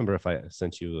normal. I can't remember if I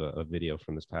sent you a video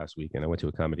from this past weekend. I went to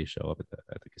a comedy show up at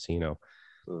the casino,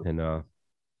 and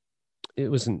it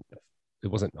wasn't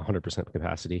 100%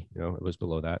 capacity. It was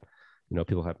below that.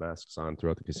 People have masks on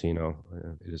throughout the casino.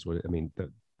 It is what I mean.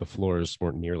 The floors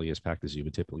weren't nearly as packed as you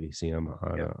would typically see them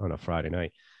on a Friday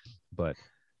night, but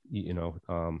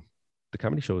the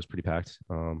comedy show was pretty packed.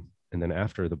 And then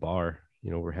after the bar,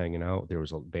 we're hanging out. There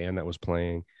was a band that was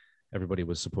playing. Everybody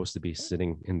was supposed to be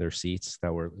sitting in their seats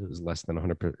it was less than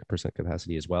 100%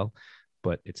 capacity as well,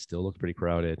 but it still looked pretty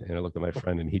crowded. And I looked at my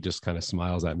friend and he just kind of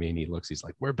smiles at me and he's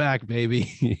like, "We're back,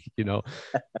 baby."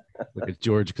 Like a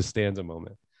George Costanza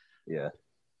moment. Yeah.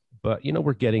 But,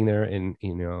 we're getting there. And,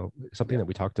 something that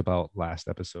we talked about last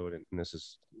episode, and this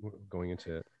is going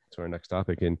into our next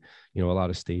topic. And, a lot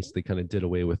of states, they kind of did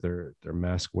away with their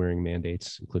mask wearing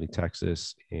mandates, including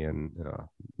Texas and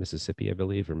Mississippi, I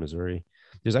believe, or Missouri.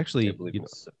 There's actually,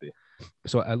 Mississippi.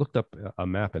 So I looked up a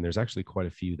map and there's actually quite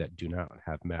a few that do not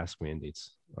have mask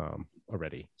mandates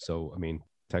already. So, I mean,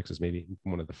 Texas may be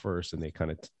one of the first, and they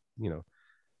kind of,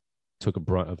 took a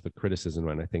brunt of the criticism.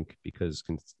 And I think because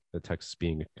Texas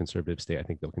being a conservative state, I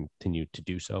think they'll continue to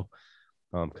do so,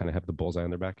 kind of have the bullseye on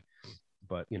their back.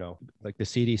 But, like the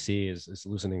CDC is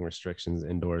loosening restrictions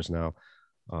indoors now.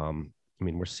 I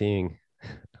mean, we're seeing,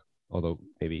 although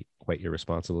maybe quite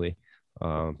irresponsibly,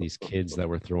 these kids that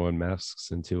were throwing masks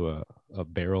into a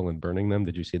barrel and burning them.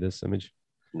 Did you see this image?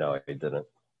 No, I didn't.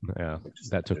 Yeah,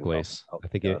 that took place. I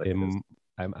think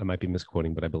I might be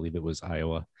misquoting, but I believe it was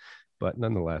Iowa. But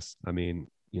nonetheless, I mean,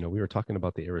 we were talking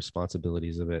about the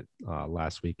irresponsibilities of it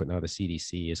last week, but now the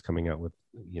CDC is coming out with,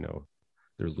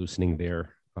 they're loosening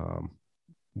their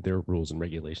rules and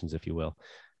regulations, if you will.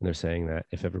 And they're saying that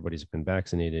if everybody's been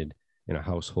vaccinated in a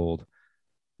household,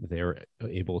 they're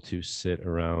able to sit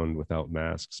around without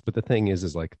masks. But the thing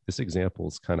is like, this example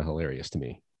is kind of hilarious to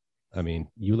me. I mean,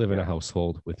 you live in a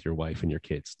household with your wife and your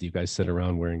kids. Do you guys sit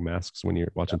around wearing masks when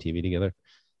you're watching TV together?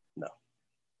 No.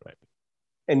 Right.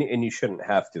 And you shouldn't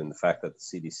have to. And the fact that the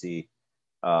CDC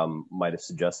might have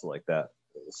suggested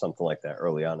something like that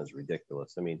early on is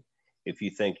ridiculous. I mean, if you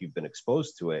think you've been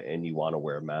exposed to it and you want to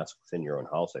wear a mask within your own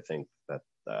house, I think that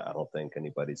I don't think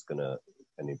anybody's gonna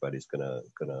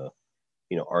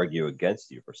argue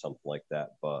against you for something like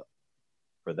that. But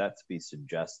for that to be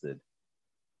suggested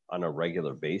on a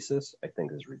regular basis, I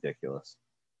think is ridiculous,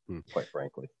 quite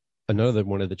frankly. Another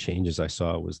one of the changes I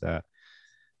saw was that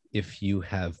if you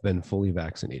have been fully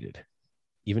vaccinated,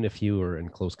 even if you are in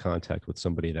close contact with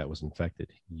somebody that was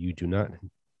infected, you're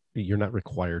not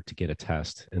required to get a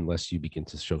test unless you begin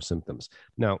to show symptoms.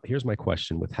 Now, here's my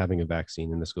question with having a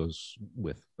vaccine, and this goes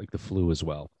with like the flu as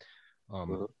well.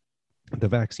 The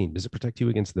vaccine, does it protect you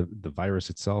against the virus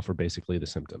itself or basically the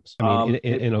symptoms? I mean,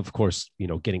 and of course,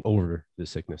 getting over the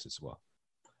sickness as well.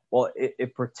 Well,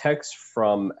 it protects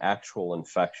from actual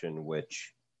infection,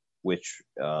 which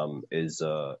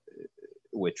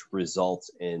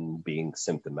results in being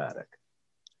symptomatic.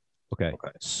 Okay.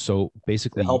 So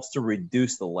basically, it helps to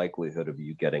reduce the likelihood of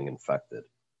you getting infected.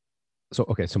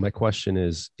 So my question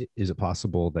is it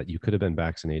possible that you could have been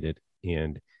vaccinated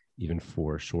and even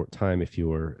for a short time, if you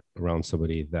were around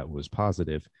somebody that was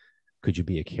positive, could you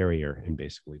be a carrier and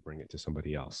basically bring it to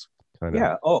somebody else?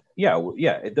 Yeah. Oh, yeah.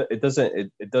 Yeah. It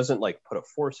doesn't like put a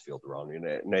force field around you.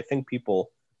 And I think people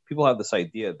have this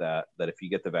idea that if you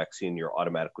get the vaccine, you're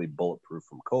automatically bulletproof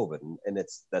from COVID. And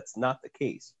that's not the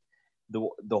case.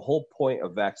 The whole point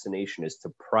of vaccination is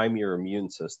to prime your immune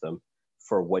system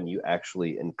for when you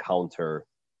actually encounter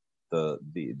the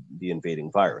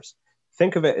invading virus.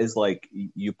 Think of it as like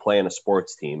you play in a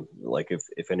sports team. Like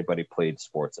if anybody played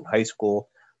sports in high school,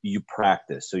 you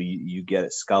practice. So you get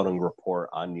a scouting report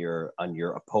on your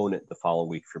opponent the following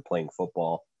week if you're playing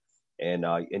football, and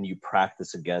you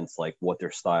practice against like what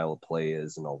their style of play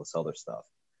is and all this other stuff.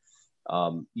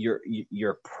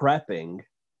 You're prepping,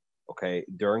 okay,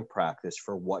 during practice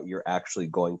for what you're actually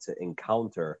going to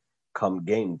encounter come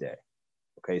game day.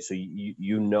 Okay, so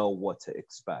you know what to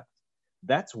expect.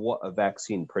 That's what a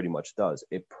vaccine pretty much does.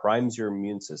 It primes your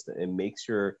immune system. It makes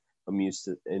your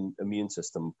immune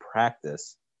system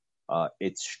practice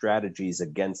its strategies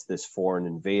against this foreign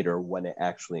invader when it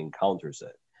actually encounters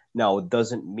it. Now, it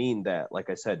doesn't mean that, like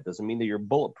I said, doesn't mean that you're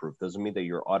bulletproof. Doesn't mean that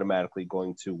you're automatically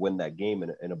going to win that game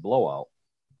in a blowout.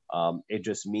 It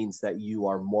just means that you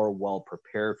are more well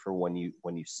prepared for when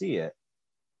you see it,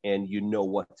 and you know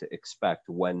what to expect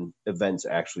when events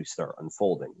actually start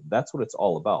unfolding. That's what it's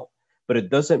all about. But it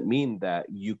doesn't mean that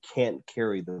you can't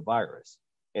carry the virus.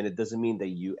 And it doesn't mean that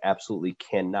you absolutely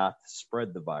cannot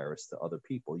spread the virus to other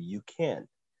people. You can.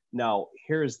 Now,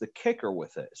 here's the kicker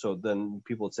with it. So then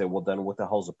people would say, well, then what the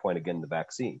hell's the point of getting the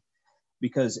vaccine?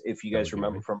 Because if you guys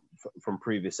remember from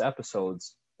previous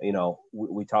episodes,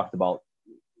 we talked about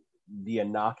the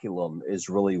inoculum is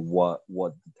really what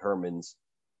determines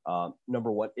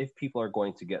number one, if people are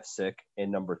going to get sick,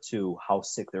 and number two, how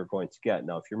sick they're going to get.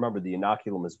 Now, if you remember, the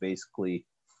inoculum is basically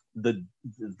the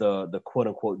quote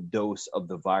unquote dose of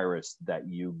the virus that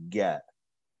you get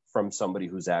from somebody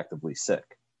who's actively sick.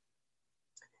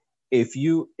 If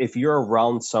you're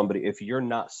around somebody, if you're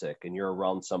not sick and you're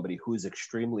around somebody who's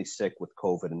extremely sick with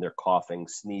COVID and they're coughing,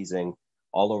 sneezing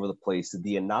all over the place,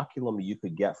 the inoculum you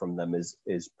could get from them is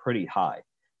pretty high,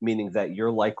 meaning that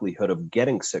your likelihood of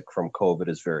getting sick from COVID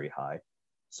is very high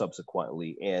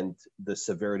subsequently, and the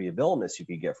severity of illness you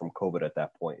could get from COVID at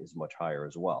that point is much higher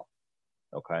as well.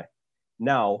 Okay.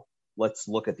 Now, let's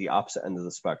look at the opposite end of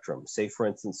the spectrum. Say, for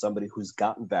instance, somebody who's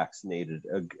gotten vaccinated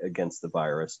against the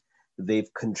virus,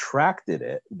 they've contracted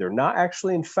it. They're not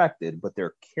actually infected, but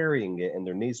they're carrying it in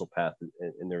their nasal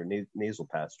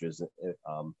passages.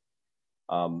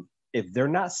 If they're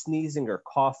not sneezing or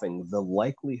coughing, the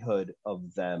likelihood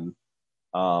of them,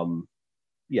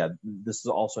 this is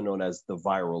also known as the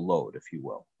viral load, if you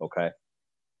will. Okay.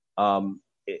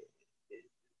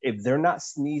 If they're not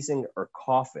sneezing or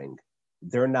coughing,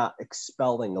 they're not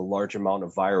expelling a large amount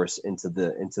of virus into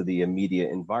the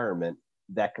immediate environment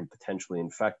that can potentially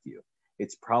infect you.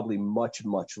 It's probably much,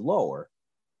 much lower.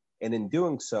 And in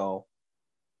doing so,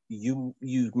 you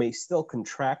may still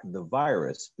contract the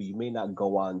virus, but you may not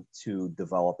go on to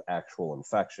develop actual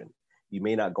infection. You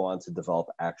may not go on to develop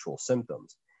actual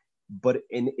symptoms. But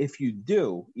if you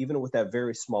do, even with that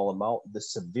very small amount, the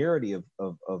severity of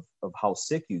how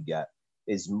sick you get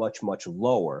is much, much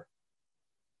lower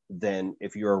than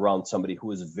if you're around somebody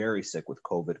who is very sick with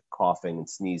COVID, coughing and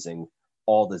sneezing,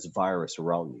 all this virus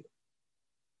around you.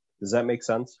 Does that make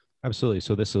sense? Absolutely.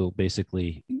 So this will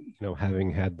basically,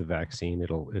 having had the vaccine,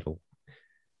 it'll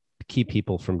keep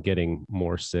people from getting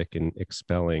more sick and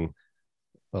expelling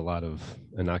a lot of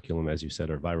inoculum, as you said,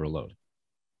 or viral load.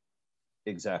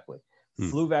 Exactly.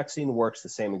 Flu vaccine works the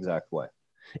same exact way.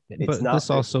 But this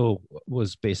also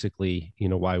was basically,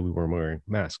 why we were wearing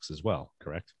masks as well,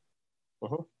 correct?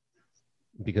 Uh-huh.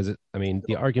 Because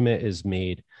the argument is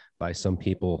made by some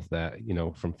people that,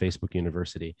 from Facebook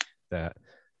University, that,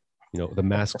 the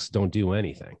masks don't do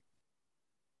anything.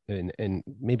 And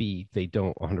maybe they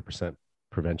don't 100%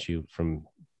 prevent you from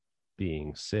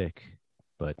being sick,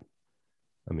 but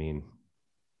it's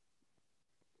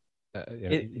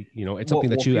something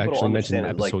that you actually mentioned in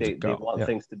episodes ago. They want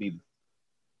things to be,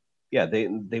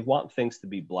 they want things to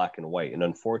be black and white, and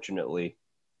unfortunately,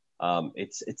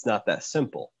 it's not that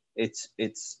simple.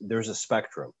 There's a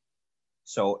spectrum.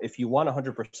 So if you want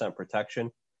 100%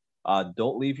 protection,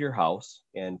 don't leave your house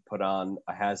and put on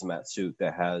a hazmat suit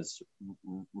that has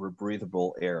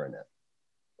breathable air in it.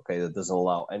 Okay, that doesn't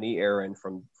allow any air in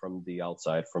from the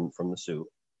outside from the suit.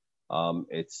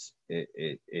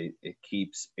 It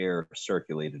keeps air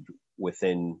circulated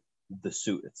within the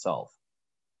suit itself,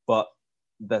 but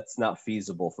that's not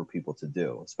feasible for people to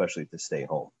do, especially to stay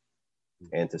home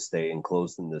and to stay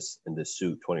enclosed in this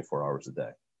suit 24 hours a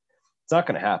day. It's not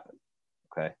going to happen.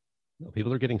 Okay. No,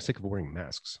 people are getting sick of wearing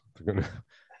masks. They're going to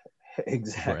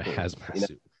exactly wear a hazmat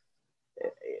suit.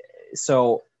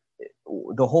 So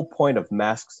the whole point of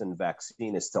masks and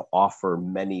vaccine is to offer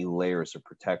many layers of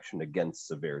protection against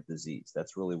severe disease.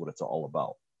 That's really what it's all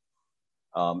about.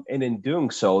 And in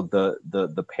doing so,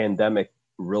 the pandemic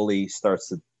really starts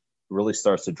to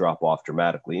drop off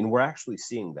dramatically. And we're actually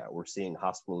seeing that. We're seeing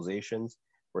hospitalizations,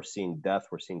 we're seeing death,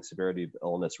 we're seeing severity of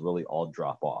illness really all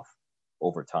drop off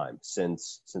over time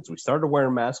since we started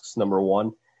wearing masks, number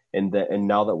one, and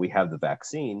now that we have the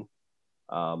vaccine,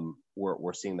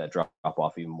 we're seeing that drop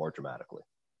off even more dramatically.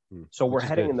 So we're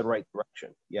heading in the right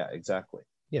direction. Yeah, exactly.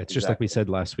 Yeah, it's just like we said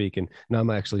last week, and now I'm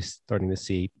actually starting to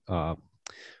see. I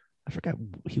forgot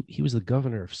he was the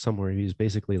governor of somewhere. He was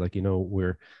basically like,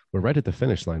 we're right at the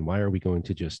finish line. Why are we going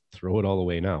to just throw it all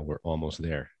away now? We're almost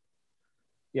there.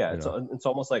 Yeah, it's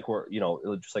almost like we're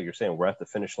just like you're saying, we're at the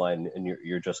finish line, and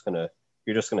you're just gonna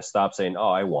stop saying, "Oh,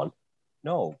 I won."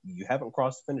 No, you haven't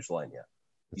crossed the finish line yet.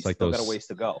 You still got a ways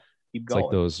to go. Keep going. It's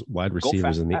like those wide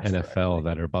receivers in the NFL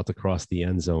that are about to cross the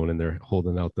end zone and they're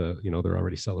holding out they're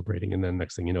already celebrating, and then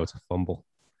next thing you know, it's a fumble.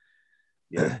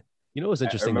 Yeah. What's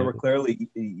interesting? I remember clearly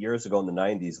years ago in the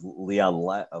 90s, Leon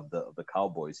Lett of the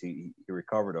Cowboys, he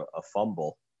recovered a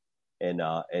fumble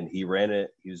and he ran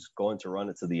it. He was going to run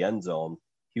it to the end zone.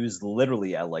 He was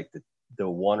literally at like the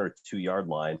 1 or 2 yard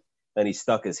line. Then he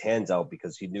stuck his hands out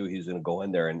because he knew he was going to go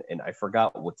in there. And I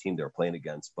forgot what team they were playing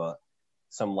against, but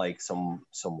some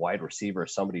wide receiver,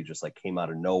 somebody just like came out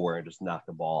of nowhere and just knocked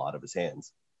the ball out of his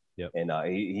hands. Yep. And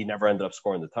he never ended up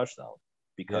scoring the touchdown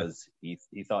because he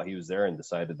thought he was there and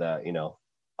decided that,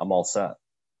 I'm all set.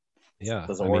 Yeah. It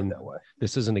doesn't work that way.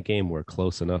 This isn't a game where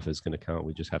close enough is going to count.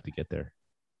 We just have to get there.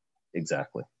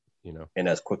 Exactly. And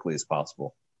as quickly as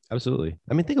possible. Absolutely.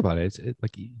 I mean, think about it. It's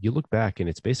like you look back and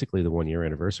it's basically the 1 year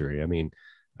anniversary. I mean,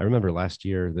 I remember last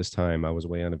year, this time I was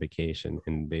away on a vacation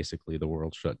and basically the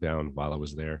world shut down while I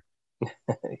was there.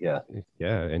 Yeah.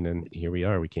 And then here we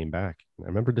are. We came back. I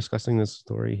remember discussing this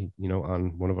story,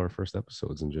 on one of our first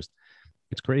episodes, and just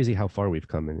it's crazy how far we've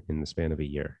come in the span of a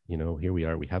year. Here we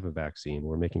are. We have a vaccine.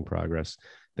 We're making progress.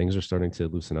 Things are starting to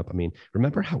loosen up. I mean,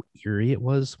 remember how eerie it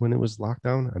was when it was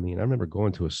lockdown? I mean, I remember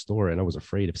going to a store and I was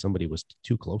afraid if somebody was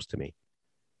too close to me.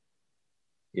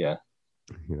 Yeah.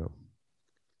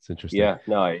 It's interesting. Yeah.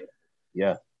 No.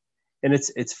 Yeah. And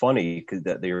it's funny because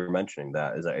that they were mentioning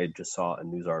that, is I just saw a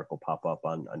news article pop up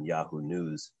on Yahoo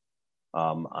News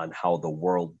on how the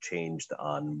world changed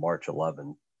on March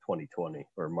 11, 2020,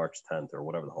 or March 10th, or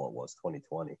whatever the hell it was,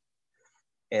 2020.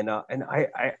 And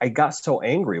I got so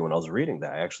angry when I was reading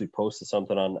that. I actually posted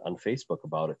something on Facebook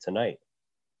about it tonight,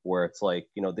 where it's like,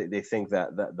 they think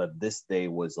that this day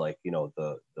was like,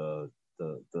 the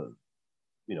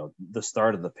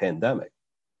start of the pandemic.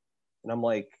 And I'm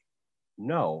like,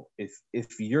 no,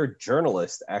 if your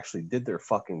journalists actually did their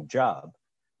fucking job,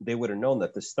 they would have known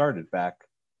that this started back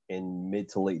in mid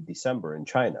to late December in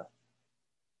China.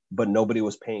 But nobody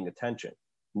was paying attention.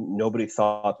 Nobody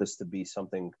thought this to be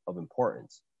something of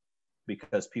importance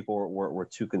because people were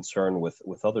too concerned with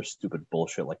other stupid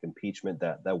bullshit like impeachment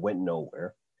that went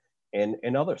nowhere, and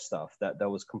other stuff that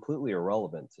was completely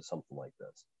irrelevant to something like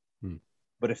this.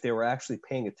 But if they were actually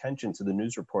paying attention to the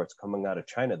news reports coming out of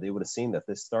China, they would have seen that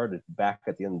this started back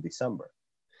at the end of December.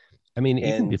 I mean,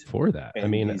 even before that, I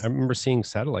remember seeing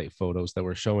satellite photos that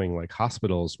were showing like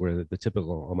hospitals where the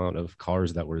typical amount of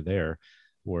cars that were there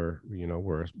were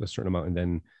a certain amount. And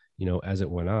then, as it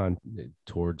went on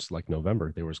towards like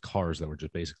November, there was cars that were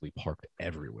just basically parked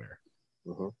everywhere.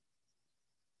 Mm-hmm.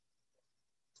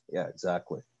 Yeah,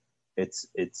 exactly. It's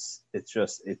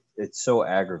so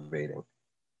aggravating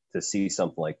to see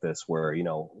something like this where,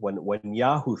 when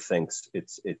Yahoo thinks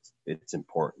it's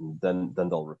important, then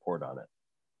they'll report on it,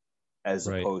 as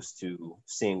opposed to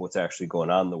seeing what's actually going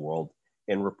on in the world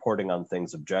and reporting on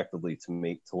things objectively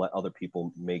to let other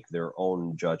people make their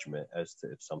own judgment as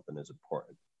to if something is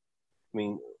important. I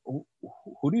mean,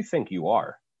 who do you think you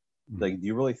are? Like, do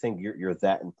you really think you're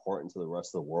that important to the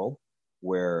rest of the world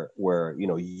where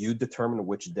you determine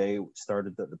which day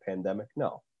started the pandemic?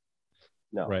 No,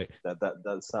 right.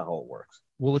 That's not how it works.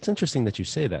 Well, it's interesting that you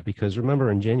say that, because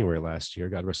remember in January last year,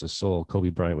 God rest his soul, Kobe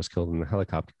Bryant was killed in a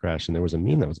helicopter crash, and there was a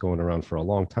meme that was going around for a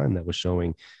long time that was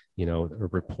showing, a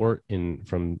report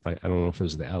from I don't know if it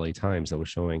was the LA Times that was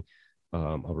showing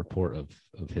a report of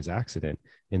his accident,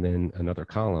 and then another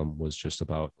column was just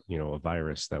about a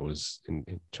virus that was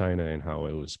in China and how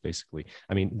it was basically.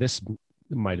 I mean, this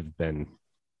might have been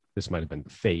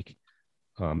fake.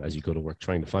 As you go to work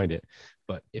trying to find it.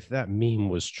 But if that meme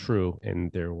was true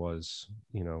and there was,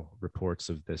 reports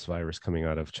of this virus coming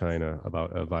out of China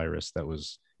about a virus that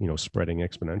was, spreading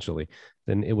exponentially,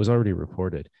 then it was already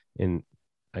reported. And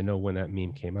I know when that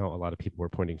meme came out, a lot of people were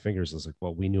pointing fingers. It's like,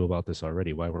 well, we knew about this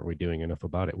already. Why weren't we doing enough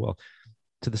about it? Well,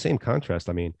 to the same contrast,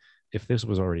 I mean, if this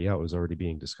was already out, it was already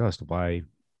being discussed, why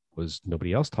was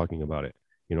nobody else talking about it?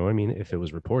 You know what I mean? If it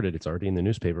was reported, it's already in the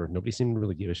newspaper. Nobody seemed to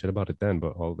really give a shit about it then,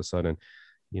 but all of a sudden,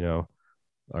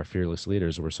 our fearless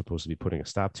leaders were supposed to be putting a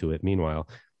stop to it. Meanwhile,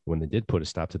 when they did put a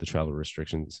stop to the travel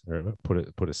restrictions, or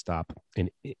put a stop and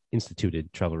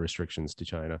instituted travel restrictions to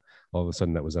China, all of a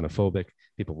sudden that was xenophobic.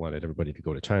 People wanted everybody to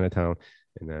go to Chinatown,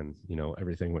 and then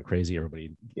everything went crazy.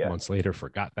 Everybody months later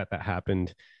forgot that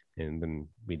happened, and then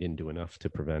we didn't do enough to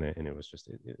prevent it, and it was just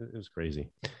it was crazy.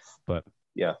 But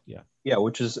yeah,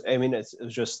 which is, I mean, it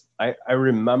was just I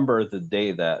remember the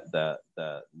day that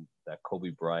Kobe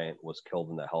Bryant was killed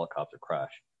in that helicopter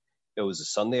crash. It was a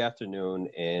Sunday afternoon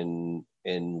in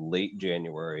late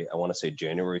January. I want to say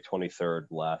January 23rd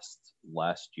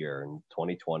last year in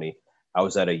 2020. I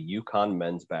was at a UConn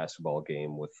men's basketball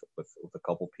game with a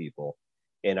couple people,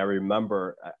 and I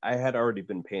remember I had already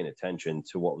been paying attention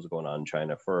to what was going on in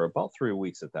China for about 3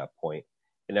 weeks at that point.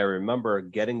 And I remember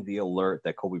getting the alert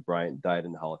that Kobe Bryant died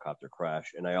in the helicopter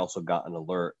crash, and I also got an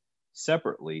alert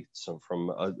separately, so from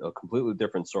a completely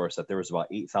different source, that there was about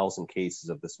 8,000 cases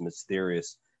of this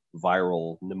mysterious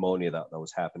viral pneumonia that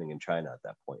was happening in China at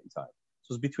that point in time.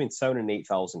 So it was between 7,000 and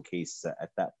 8,000 cases at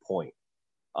that point.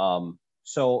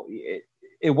 So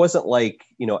it wasn't like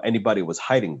anybody was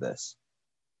hiding this,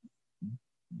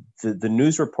 the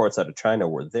news reports out of China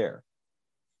were there,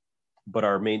 but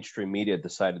our mainstream media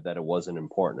decided that it wasn't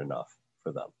important enough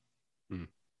for them. Mm.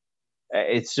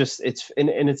 It's just and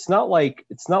it's not like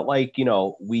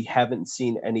we haven't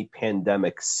seen any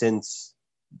pandemic since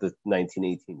the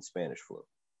 1918 Spanish flu.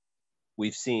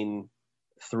 We've seen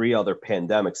 3 other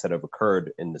pandemics that have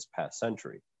occurred in this past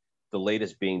century. The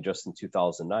latest being just in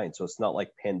 2009. So it's not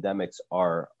like pandemics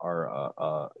are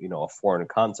a foreign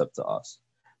concept to us.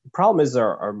 The problem is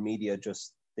our media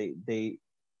just they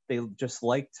just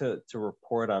like to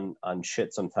report on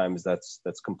shit sometimes that's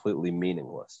completely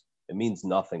meaningless. It means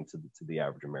nothing to the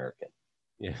average American.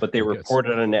 Yeah, but they report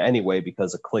it on it anyway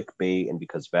because of clickbait and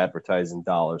because of advertising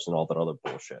dollars and all that other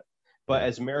bullshit. But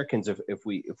as Americans, if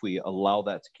we allow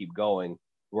that to keep going,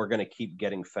 we're going to keep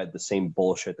getting fed the same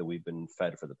bullshit that we've been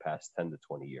fed for the past 10 to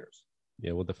 20 years.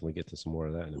 Yeah, we'll definitely get to some more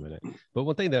of that in a minute. But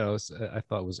one thing that I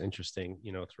thought was interesting,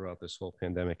 throughout this whole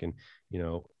pandemic, and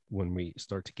when we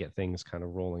start to get things kind of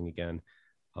rolling again,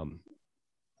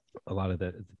 a lot of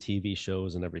the TV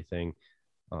shows and everything,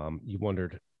 you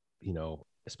wondered,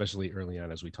 especially early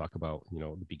on as we talk about,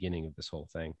 the beginning of this whole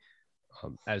thing,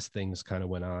 as things kind of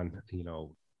went on,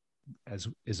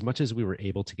 as much as we were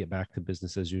able to get back to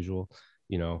business as usual,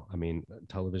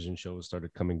 television shows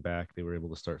started coming back. They were able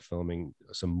to start filming.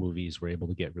 Some movies were able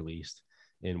to get released.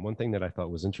 And one thing that I thought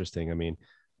was interesting,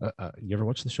 you ever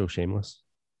watch the show Shameless?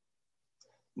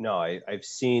 No, I've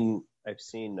seen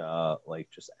like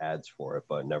just ads for it,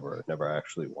 but never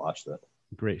actually watched it.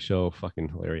 Great show, fucking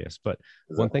hilarious. But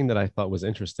one thing that I thought was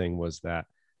interesting was that,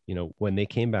 when they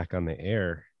came back on the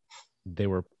air, they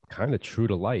were kind of true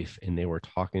to life, and they were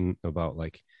talking about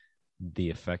like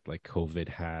the effect like COVID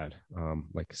had.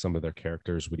 Like some of their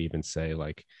characters would even say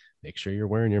like, make sure you're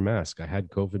wearing your mask. I had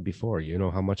COVID before. You know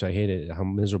how much I hated it, how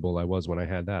miserable I was when I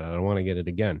had that. I don't want to get it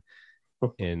again.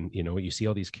 And you see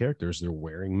all these characters, they're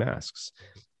wearing masks.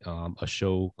 A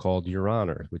show called Your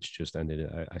Honor, which just ended,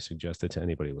 I suggested to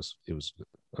anybody, it was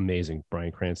amazing.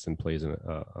 Bryan Cranston plays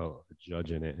a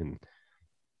judge in it, and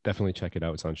definitely check it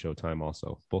out. It's on Showtime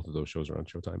also. Both of those shows are on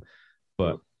Showtime.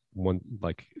 But one,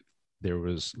 like, there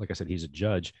was, like I said, he's a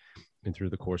judge, and through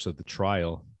the course of the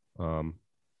trial,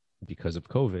 because of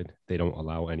COVID, they don't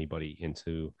allow anybody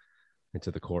into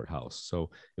the courthouse. So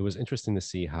it was interesting to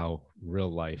see how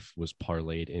real life was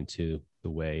parlayed into the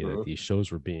way that these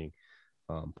shows were being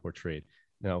portrayed.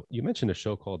 Now, you mentioned a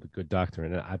show called The Good Doctor,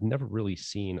 and I've never really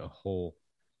seen a whole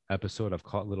episode. I've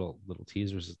caught little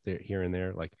teasers there, here and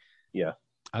there. Like, yeah,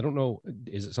 I don't know.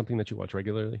 Is it something that you watch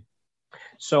regularly?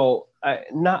 So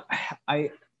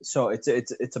so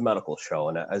it's a medical show,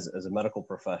 and as a medical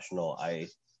professional, I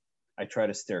try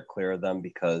to steer clear of them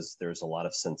because there's a lot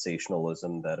of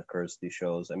sensationalism that occurs to these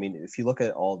shows. I mean, if you look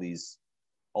at all these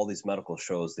medical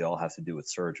shows, they all have to do with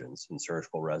surgeons and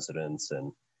surgical residents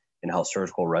and how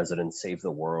surgical residents save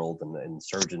the world and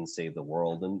surgeons save the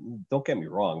world. And don't get me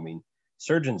wrong, I mean,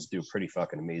 surgeons do pretty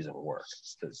fucking amazing work,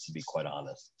 to be quite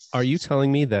honest. Are you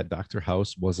telling me that Dr.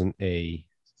 House wasn't a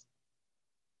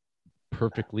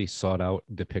perfectly sought out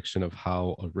depiction of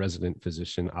how a resident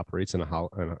physician operates in a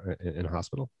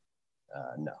hospital?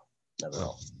 No, not at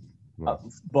all.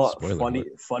 But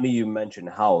funny you mentioned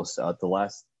House.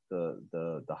 The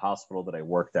hospital that I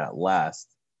worked at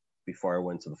last, before I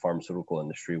went to the pharmaceutical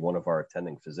industry, one of our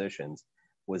attending physicians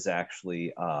was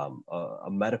actually a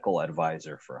medical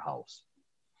advisor for House.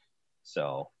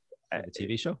 So, for the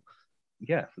TV show?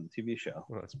 Yeah, for the TV show.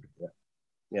 Well, that's pretty cool.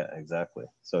 Yeah, exactly.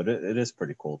 So it is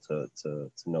pretty cool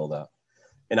to know that.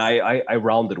 And I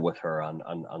rounded with her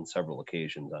on several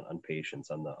occasions on patients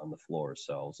on the floor.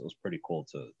 So it was pretty cool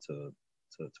to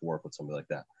work with somebody like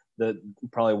that.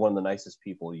 Probably one of the nicest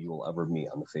people you will ever meet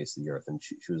on the face of the earth. And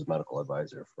she was a medical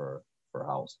advisor for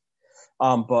House.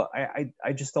 But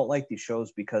I just don't like these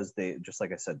shows because they, just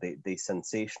like I said, they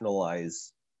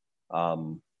sensationalize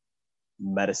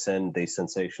medicine. They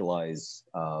sensationalize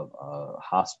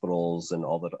hospitals and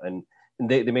all that. And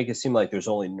they make it seem like there's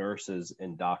only nurses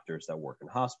and doctors that work in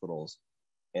hospitals.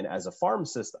 And as a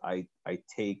pharmacist, I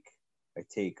take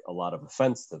a lot of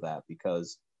offense to that,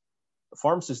 because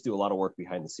pharmacists do a lot of work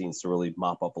behind the scenes to really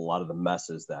mop up a lot of the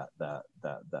messes that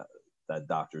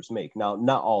doctors make. Now,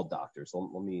 not all doctors.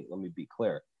 Let me be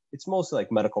clear. It's mostly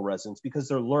like medical residents, because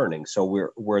they're learning. So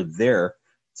we're there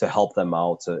to help them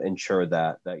out, to ensure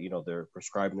that they're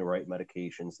prescribing the right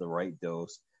medications, the right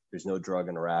dose. There's no drug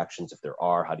interactions. If there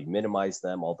are, how do you minimize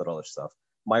them? All that other stuff.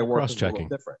 My work is a little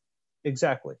different.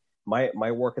 Exactly.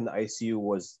 My work in the ICU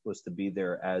was to be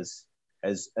there as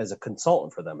a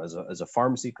consultant for them, as a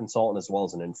pharmacy consultant, as well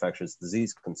as an infectious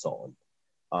disease consultant.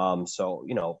 So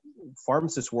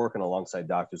pharmacists working alongside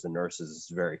doctors and nurses is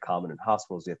very common in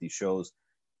hospitals. You have these shows.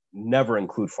 never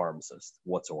include pharmacists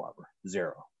whatsoever,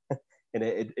 zero. And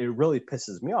it really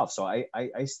pisses me off. So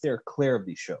I steer clear of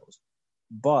these shows.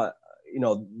 But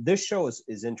this show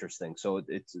is interesting. So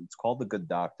it's called The Good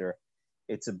Doctor.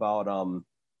 It's about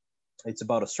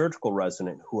a surgical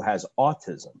resident who has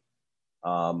autism,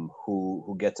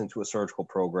 who gets into a surgical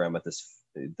program at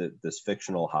this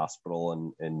fictional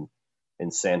hospital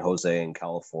in San Jose in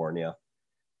California.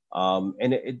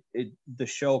 And the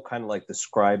show kind of like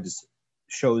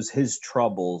shows his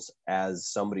troubles as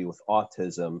somebody with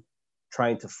autism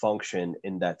trying to function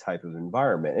in that type of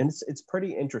environment. And it's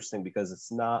pretty interesting because it's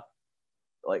not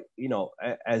like,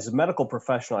 as a medical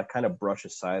professional, I kind of brush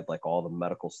aside like all the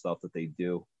medical stuff that they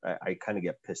do. I kind of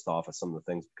get pissed off at some of the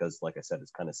things because, like I said,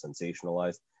 it's kind of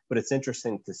sensationalized. But it's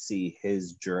interesting to see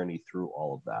his journey through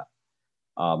all of that,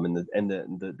 and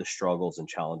the struggles and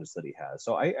challenges that he has.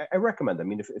 So I recommend. I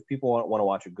mean, if people want to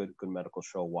watch a good medical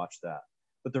show, watch that.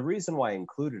 But the reason why I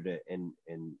included it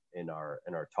in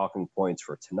our talking points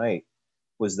for tonight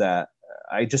was that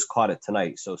I just caught it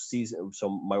tonight. So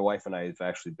my wife and I have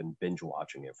actually been binge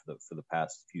watching it for the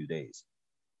past few days.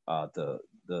 The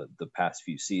past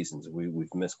few seasons,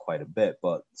 we've missed quite a bit,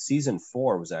 but season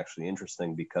 4 was actually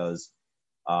interesting because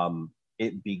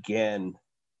it began.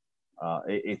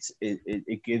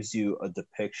 It gives you a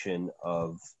depiction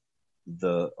of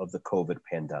the COVID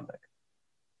pandemic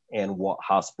and what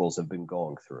hospitals have been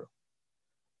going through.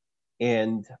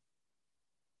 And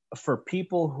for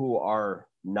people who are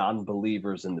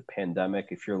non-believers in the pandemic,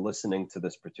 if you're listening to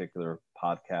this particular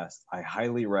podcast, I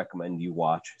highly recommend you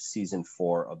watch season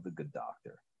 4 of The Good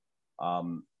Doctor.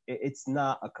 It's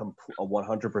not a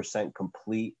 100%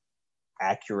 complete,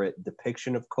 accurate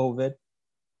depiction of COVID,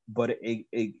 but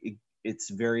it's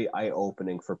very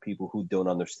eye-opening for people who don't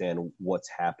understand what's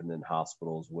happened in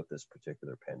hospitals with this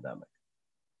particular pandemic.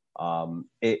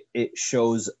 It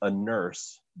shows a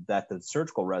nurse that the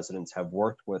surgical residents have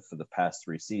worked with for the past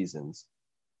 3 seasons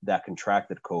that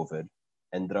contracted COVID,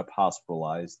 ended up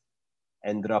hospitalized,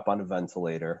 ended up on a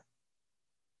ventilator,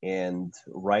 and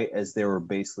right as they were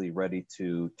basically ready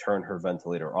to turn her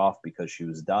ventilator off because she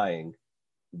was dying,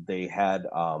 they had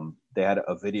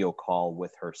a video call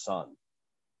with her son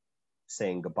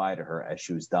saying goodbye to her as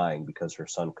she was dying because her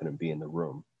son couldn't be in the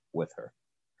room with her.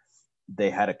 They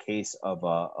had a case of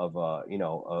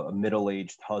a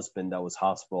middle-aged husband that was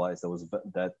hospitalized,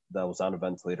 that was on a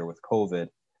ventilator with COVID,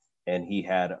 and he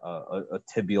had a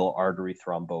tibial artery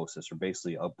thrombosis, or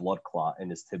basically a blood clot in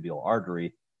his tibial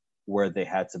artery, where they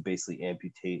had to basically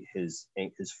amputate his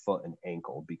foot and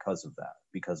ankle because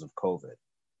of COVID.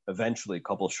 Eventually, a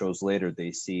couple of shows later,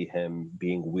 they see him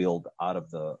being wheeled out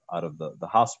of the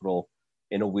hospital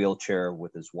in a wheelchair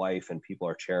with his wife, and people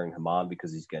are cheering him on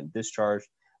because he's getting discharged,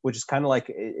 which is kind of like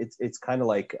it's kind of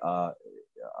like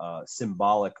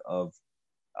symbolic of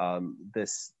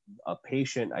this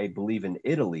patient, I believe in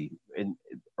Italy,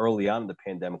 early on in the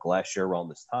pandemic last year around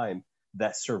this time,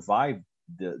 that survived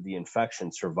the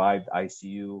infection, survived an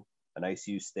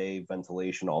ICU stay,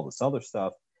 ventilation, all this other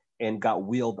stuff, and got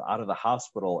wheeled out of the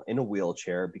hospital in a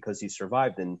wheelchair because he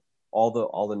survived. And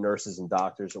all the nurses and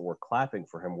doctors that were clapping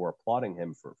for him were applauding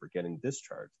him for getting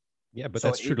discharged. Yeah, but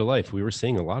that's true to life. We were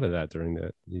seeing a lot of that during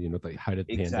the height of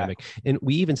the pandemic. And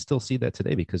we even still see that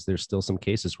today because there's still some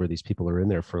cases where these people are in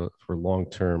there for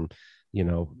long-term,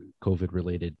 COVID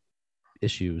related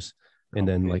issues. And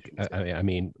then I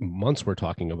mean, months we're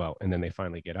talking about, and then they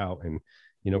finally get out, and,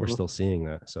 we're still seeing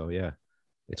that. So yeah,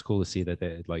 it's cool to see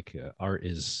that art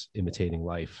is imitating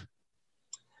life.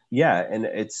 Yeah. And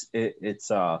it's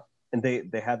and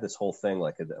they had this whole thing,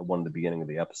 like at one of the beginning of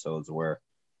the episodes where,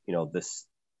 this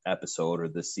episode or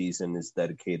this season is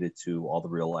dedicated to all the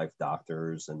real life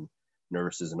doctors and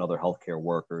nurses and other healthcare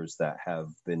workers that have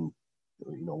been,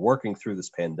 working through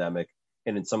this pandemic,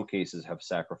 and in some cases have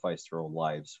sacrificed their own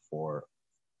lives for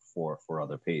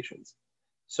other patients.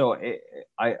 So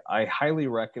I highly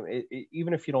recommend,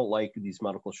 even if you don't like these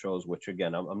medical shows, which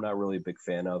again, I'm not really a big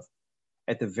fan of,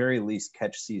 at the very least,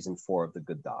 catch season 4 of The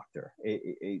Good Doctor.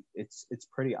 It's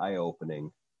pretty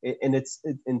eye-opening,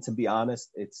 and to be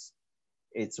honest,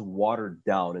 it's watered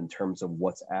down in terms of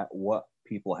what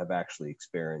people have actually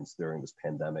experienced during this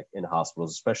pandemic in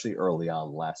hospitals, especially early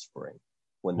on last spring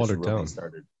when this really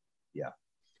started. Yeah.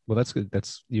 Well, that's good.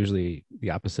 That's usually the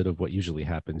opposite of what usually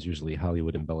happens. Usually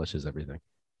Hollywood embellishes everything.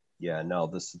 Yeah, no,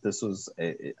 this was,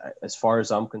 as far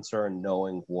as I'm concerned,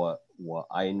 knowing what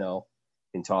I know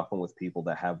in talking with people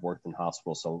that have worked in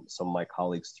hospitals, so some of my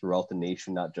colleagues throughout the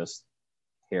nation, not just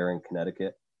here in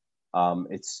Connecticut,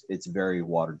 it's very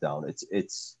watered down.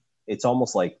 It's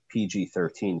almost like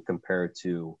PG-13 compared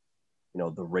to,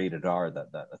 the rated R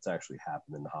that's actually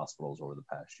happened in the hospitals over the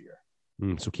past year.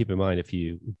 So keep in mind, if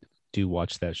you do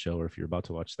watch that show, or if you're about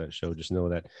to watch that show, just know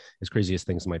that as crazy as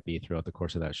things might be throughout the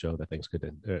course of that show, that things could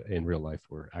in real life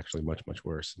were actually much, much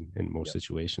worse in most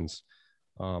situations.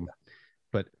 Um,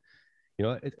 but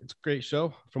it's a great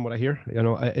show from what I hear.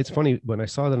 It's funny when I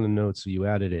saw that in the notes, you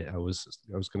added it. I was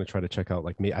going to try to check out,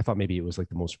 like, me. I thought maybe it was like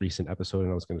the most recent episode,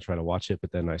 and I was going to try to watch it.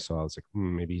 But then I was like,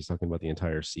 maybe he's talking about the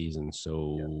entire season,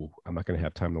 so I'm not going to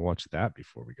have time to watch that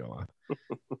before we go on.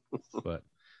 But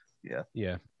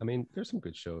yeah. I mean, there's some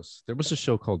good shows. There was a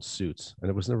show called Suits, and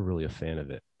I was never really a fan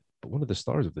of it. But one of the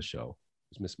stars of the show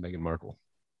was Miss Meghan Markle.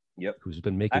 Yep. Who's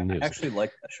been making news. I actually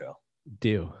like that show.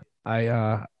 Do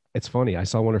I? It's funny. I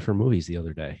saw one of her movies the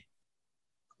other day.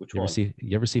 Which one?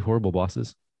 You ever see Horrible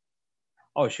Bosses?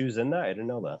 Oh, she was in that? I didn't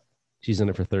know that. She's in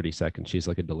it for 30 seconds. She's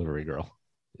like a delivery girl.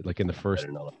 Like in the first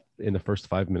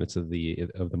 5 minutes of the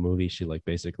movie, she like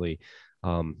basically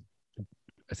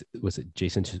was it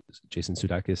Jason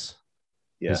Sudeikis?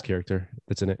 Yeah. His character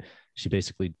that's in it. She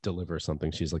basically delivers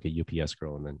something. She's like a UPS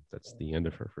girl, and then that's the end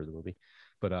of her for the movie.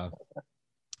 But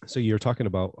so you're talking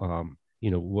about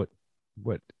what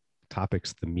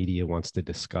topics the media wants to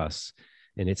discuss.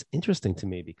 And it's interesting to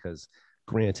me because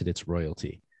granted it's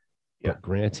royalty, but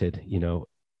granted,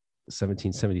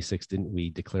 1776, didn't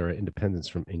we declare our independence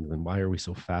from England? Why are we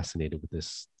so fascinated with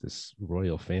this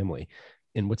royal family?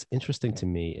 And what's interesting to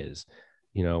me is,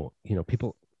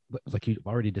 people like you've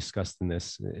already discussed in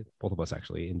this, both of us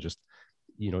actually, and just,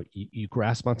 you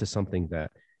grasp onto something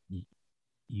that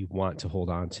you want to hold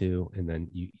on to, and then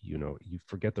you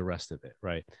forget the rest of it,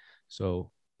 right?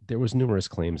 So there was numerous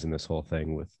claims in this whole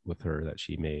thing with her that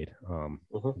she made.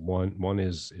 One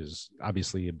is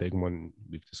obviously a big one.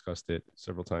 We've discussed it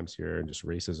several times here, and just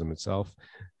racism itself.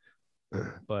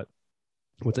 But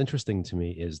what's interesting to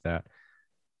me is that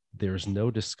there's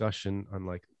no discussion on,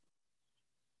 like,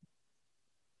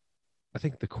 I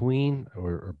think the Queen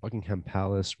or Buckingham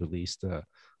Palace released a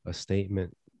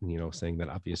statement, saying that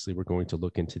obviously we're going to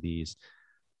look into these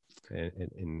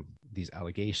and these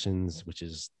allegations, which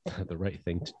is the right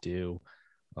thing to do.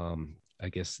 I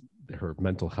guess her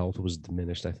mental health was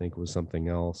diminished, I think was something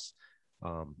else.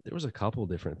 There was a couple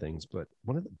different things, but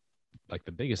one of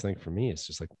the biggest thing for me is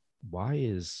just like, why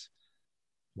is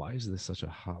this such a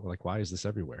hot, like, why is this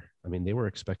everywhere? I mean, they were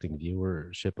expecting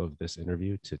viewership of this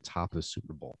interview to top the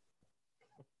Super Bowl.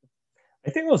 I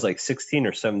think it was like 16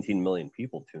 or 17 million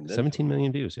people tuned in. 17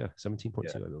 million views. Yeah.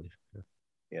 17.2, I believe.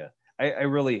 Yeah. I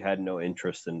really had no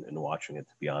interest in watching it,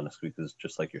 to be honest, because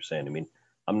just like you're saying, I mean,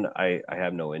 I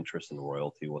have no interest in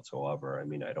royalty whatsoever. I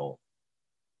mean, I don't,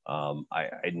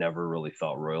 I never really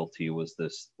thought royalty was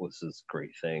this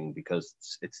great thing, because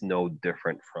it's no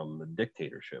different from a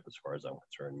dictatorship as far as I'm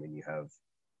concerned. I mean,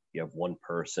 you have one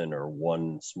person or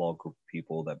one small group of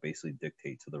people that basically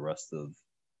dictate to the rest of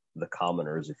the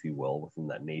commoners, if you will, within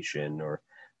that nation or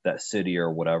that city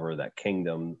or whatever, that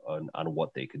kingdom, on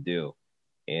what they could do.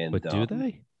 And but do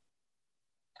they?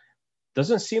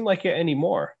 Doesn't seem like it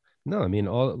anymore. No, I mean,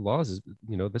 all laws is,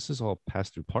 this is all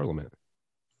passed through Parliament.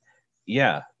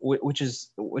 Yeah, which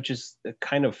is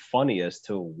kind of funny as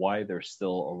to why they're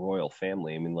still a royal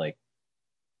family. I mean, like,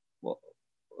 well,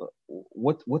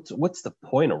 what's the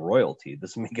point of royalty? It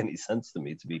doesn't make any sense to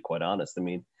me, to be quite honest. I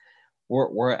mean,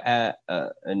 we're at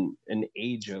an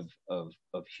age of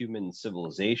human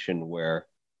civilization where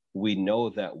we know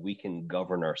that we can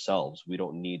govern ourselves. We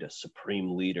don't need a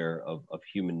supreme leader of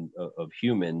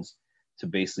humans to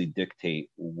basically dictate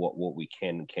what we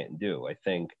can and can't do. I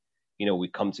think, we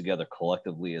come together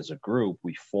collectively as a group,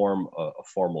 we form a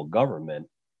formal government,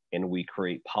 and we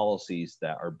create policies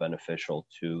that are beneficial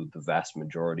to the vast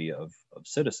majority of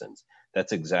citizens.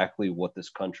 That's exactly what this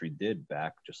country did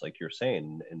back, just like you're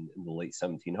saying, in the late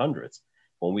 1700s,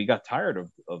 when we got tired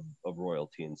of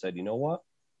royalty and said, you know what,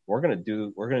 we're gonna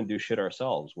do shit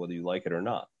ourselves, whether you like it or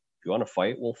not. If you want to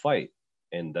fight, we'll fight,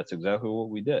 and that's exactly what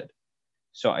we did.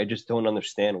 So I just don't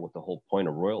understand what the whole point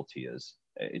of royalty is.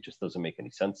 It just doesn't make any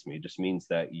sense to me. It just means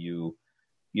that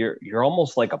you're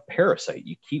almost like a parasite.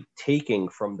 You keep taking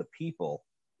from the people,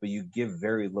 but you give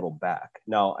very little back.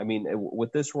 Now, I mean,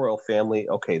 with this royal family,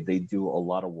 okay, they do a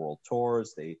lot of world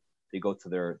tours. They go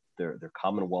to their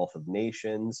Commonwealth of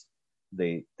Nations.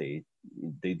 They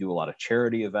do a lot of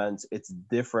charity events. It's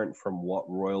different from what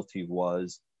royalty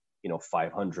was,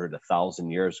 500,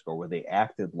 1,000 years ago, where they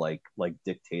acted like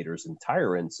dictators and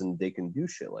tyrants, and they can do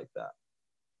shit like that.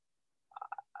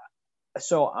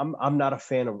 So I'm not a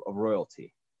fan of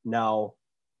royalty. Now,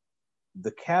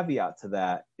 the caveat to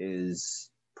that is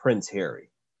Prince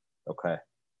Harry. Okay.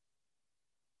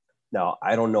 Now,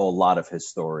 I don't know a lot of his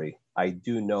story. I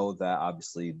do know that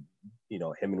obviously,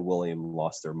 him and William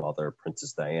lost their mother,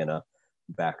 Princess Diana.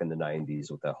 back in the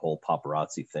 90s with that whole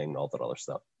paparazzi thing and all that other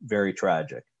stuff. Very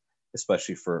tragic,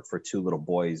 especially for two little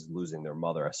boys losing their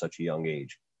mother at such a young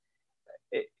age.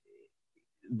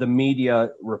 The media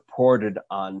reported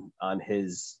on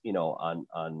his,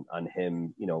 on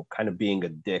him, kind of being a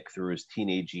dick through his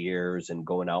teenage years and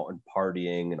going out and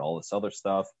partying and all this other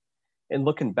stuff. And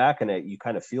looking back on it, you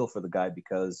kind of feel for the guy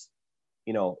because,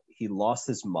 he lost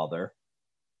his mother,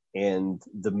 and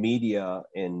the media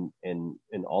and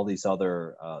all these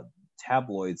other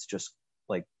tabloids just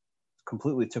like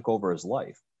completely took over his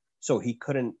life. So he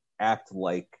couldn't act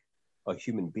like a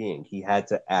human being. He had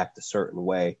to act a certain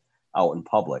way out in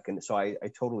public. And so I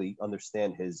totally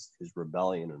understand his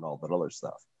rebellion and all that other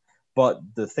stuff. But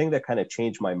the thing that kind of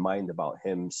changed my mind about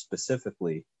him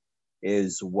specifically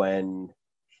is when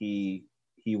he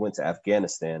went to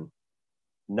Afghanistan,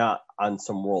 not on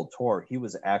some world tour. He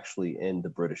was actually in the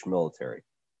British military.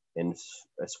 And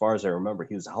as far as I remember,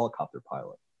 he was a helicopter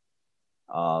pilot.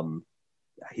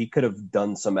 He could have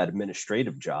done some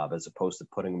administrative job as opposed to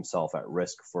putting himself at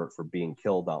risk for being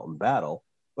killed out in battle.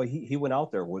 But he went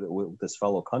out there with this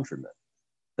fellow countryman.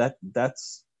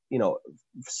 That's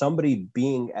somebody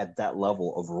being at that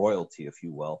level of royalty, if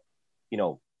you will.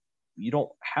 You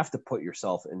don't have to put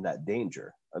yourself in that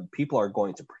danger. People are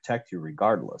going to protect you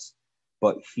regardless.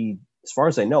 But as far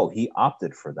as I know, he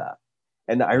opted for that.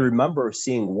 And I remember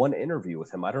seeing one interview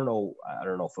with him. I don't know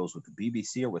if it was with the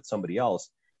BBC or with somebody else.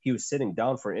 He was sitting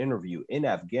down for an interview in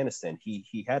Afghanistan.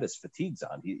 He had his fatigues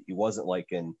on. He wasn't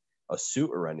like in a suit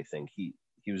or anything. He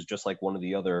was just like one of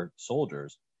the other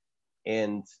soldiers.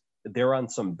 And they're on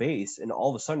some base, and all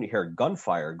of a sudden you hear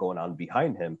gunfire going on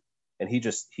behind him. And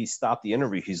he stopped the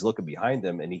interview. He's looking behind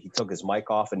him, and he took his mic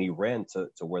off and he ran to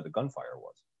where the gunfire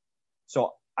was.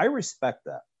 So I respect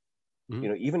that.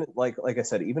 Mm-hmm. Even like I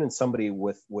said, even in somebody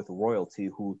with royalty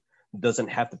who doesn't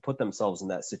have to put themselves in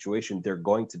that situation, they're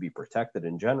going to be protected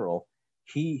in general.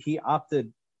 He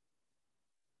opted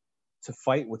to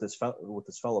fight with his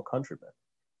fellow countrymen.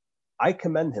 I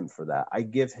commend him for that. I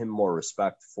give him more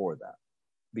respect for that,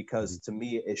 because to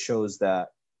me it shows that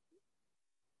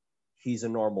he's a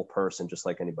normal person just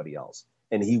like anybody else,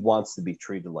 and he wants to be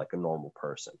treated like a normal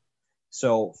person.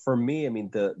 So for me, I mean,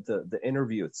 the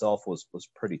interview itself was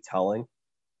pretty telling.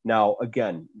 Now,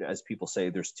 again, as people say,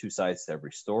 there's two sides to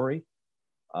every story.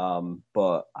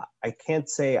 But I can't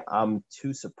say I'm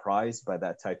too surprised by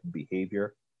that type of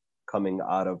behavior coming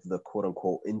out of the quote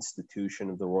unquote institution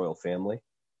of the royal family.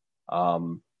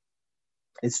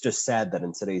 It's just sad that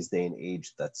in today's day and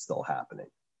age, that's still happening.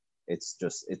 It's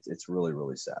really,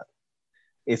 really sad.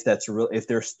 If that's real, if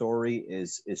their story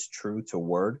is true to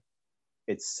word,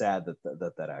 it's sad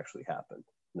that actually happened,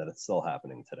 and that it's still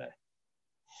happening today.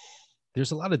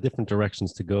 There's a lot of different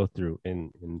directions to go through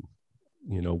in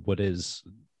what is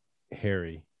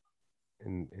Harry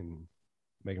and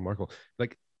Meghan Markle.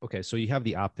 Like, okay, so you have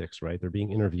the optics, right? They're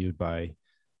being interviewed by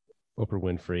Oprah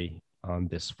Winfrey on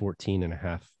this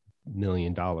 $14.5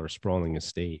 million sprawling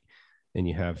estate, and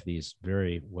you have these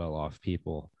very well-off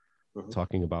people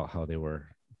talking about how they were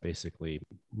basically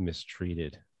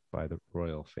mistreated by the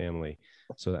royal family.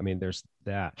 So, I mean, there's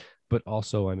that, but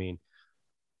also, I mean,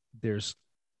 there's,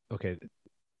 okay,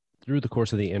 through the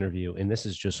course of the interview, and this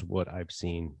is just what I've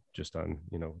seen just on,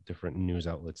 different news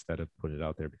outlets that have put it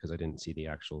out there, because I didn't see the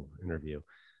actual interview.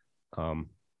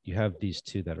 You have these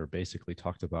two that are basically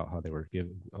talked about how they were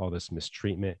given all this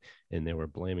mistreatment, and they were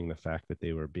blaming the fact that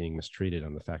they were being mistreated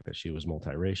on the fact that she was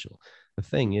multiracial. The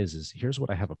thing is here's what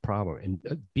I have a problem,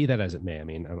 and be that as it may, I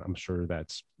mean, I'm sure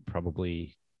that's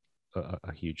probably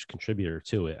a huge contributor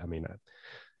to it. I mean,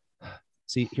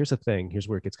 see, here's the thing. Here's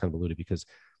where it gets convoluted, because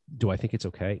do I think it's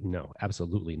okay? No,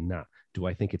 absolutely not. Do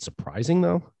I think it's surprising,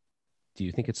 though? Do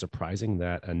you think it's surprising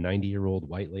that a 90-year-old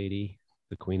white lady,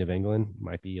 the Queen of England,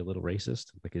 might be a little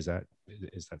racist? Like, is that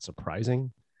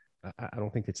surprising? I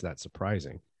don't think it's that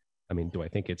surprising. I mean, do I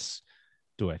think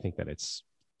that it's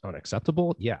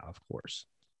unacceptable? Yeah, of course.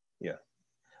 Yeah.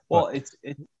 Well,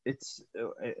 it's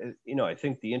I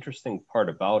think the interesting part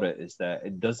about it is that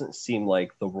it doesn't seem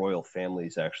like the royal family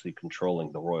is actually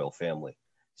controlling the royal family.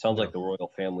 It sounds like the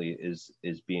royal family is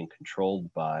being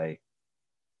controlled by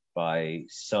they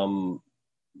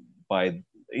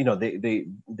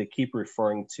keep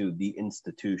referring to the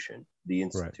institution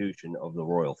right. of the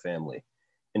royal family.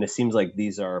 And it seems like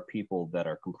these are people that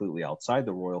are completely outside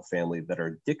the royal family that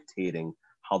are dictating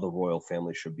how the royal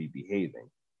family should be behaving.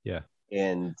 Yeah.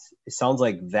 And it sounds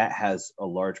like that has a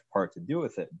large part to do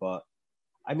with it. But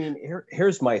I mean,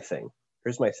 here's my thing.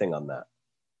 Here's my thing on that.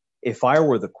 If I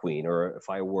were the queen, or if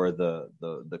I were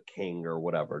the king or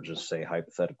whatever, just say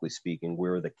hypothetically speaking,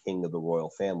 we're the king of the royal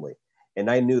family, and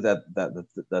I knew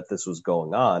that this was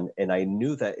going on, and I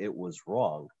knew that it was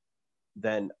wrong,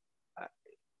 then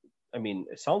I mean,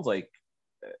 it sounds like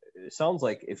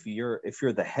if you're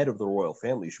the head of the royal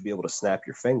family, you should be able to snap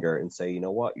your finger and say, you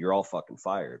know what, you're all fucking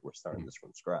fired. We're starting this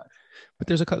from scratch. But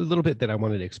there's a little bit that I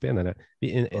wanted to expand on it,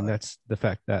 and that's the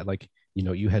fact that, like, you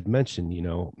know, you had mentioned, you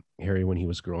know, Harry, when he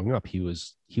was growing up, he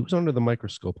was under the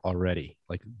microscope already.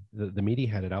 Like the media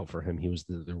had it out for him. He was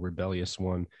the rebellious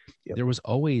one. Yep. There was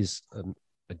always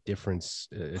a difference,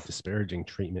 a disparaging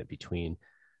treatment between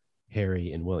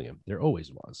Harry and William. There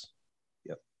always was.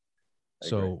 Yep.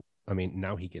 So, I mean,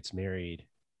 now he gets married,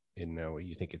 and now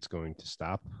you think it's going to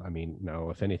stop? I mean,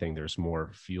 now, if anything, there's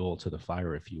more fuel to the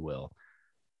fire, if you will.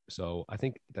 So I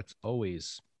think that's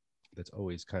always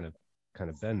kind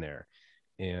of been there.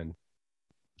 And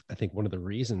I think one of the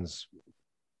reasons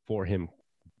for him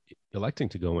electing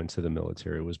to go into the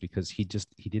military was because he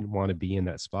didn't want to be in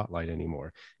that spotlight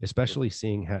anymore, especially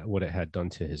seeing what it had done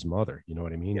to his mother. You know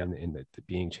what I mean? Yeah. And the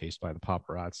being chased by the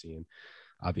paparazzi, and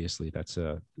obviously that's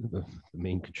the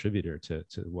main contributor to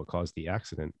what caused the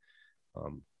accident.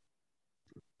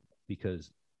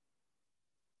 Because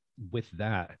with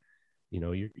that, you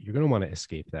know, you're going to want to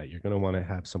escape that. You're going to want to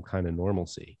have some kind of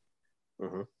normalcy.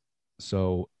 Mm-hmm.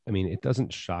 So, I mean, it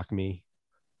doesn't shock me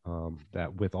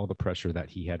that with all the pressure that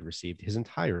he had received his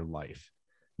entire life,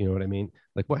 you know what I mean?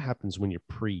 Like, what happens when you're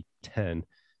pre-10?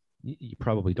 You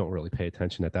probably don't really pay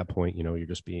attention at that point. You know, you're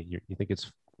just you think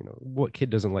it's, you know, what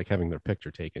kid doesn't like having their picture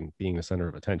taken, being the center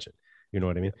of attention? You know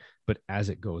what I mean? But as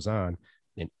it goes on,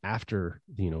 and after,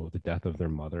 you know, the death of their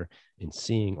mother and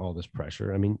seeing all this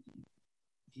pressure, I mean,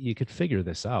 you could figure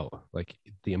this out, like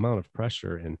the amount of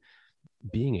pressure and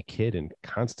being a kid and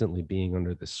constantly being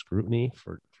under the scrutiny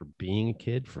for being a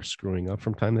kid, for screwing up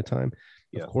from time to time.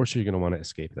 Yeah. Of course, you're going to want to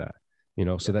escape that, you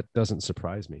know, so that doesn't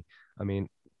surprise me. I mean,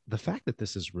 the fact that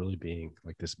this is really being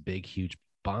like this big, huge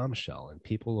bombshell, and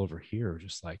people over here are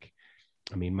just like,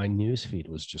 I mean, my news feed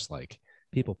was just like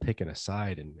people picking a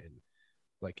side and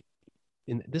like,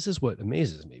 and this is what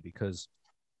amazes me, because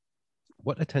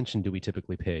what attention do we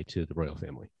typically pay to the royal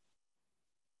family?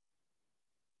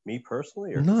 Me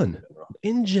personally, or none?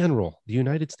 In general, the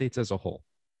United States as a whole.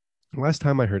 The last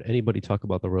time I heard anybody talk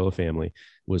about the royal family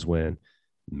was when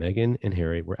Meghan and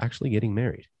Harry were actually getting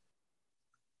married.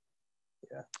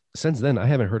 Yeah. Since then, I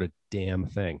haven't heard a damn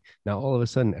thing. Now, all of a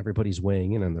sudden, everybody's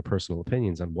weighing in on their personal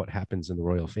opinions on what happens in the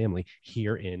royal family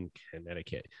here in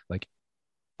Connecticut. Like,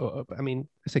 I mean,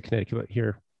 I say Connecticut, but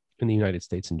here in the United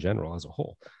States in general as a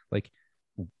whole. Like,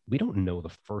 we don't know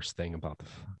the first thing about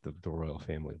the royal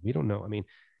family. We don't know. I mean,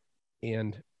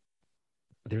 and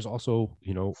there's also,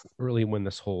 you know, early when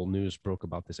this whole news broke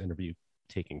about this interview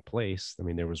taking place, I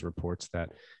mean, there was reports that,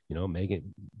 you know, Meghan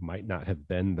might not have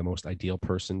been the most ideal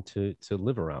person to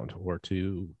live around or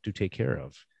to take care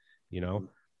of, you know.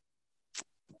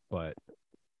 But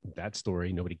that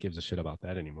story, nobody gives a shit about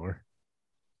that anymore.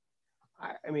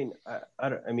 I mean,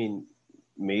 I mean,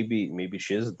 maybe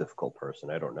she is a difficult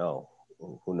person. I don't know.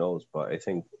 Who knows? But I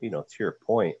think, you know, to your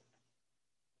point,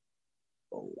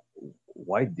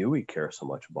 why do we care so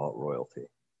much about royalty?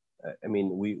 I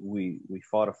mean, we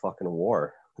fought a fucking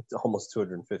war almost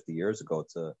 250 years ago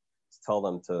to tell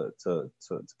them to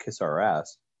kiss our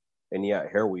ass, and yet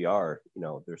here we are. You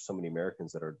know, there's so many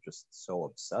Americans that are just so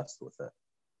obsessed with it.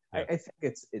 Yeah. I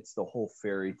think it's the whole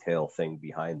fairy tale thing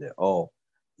behind it. Oh,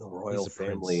 the royal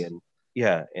family, and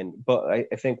yeah, but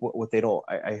I think what they don't.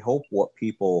 I hope what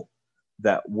people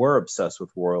that were obsessed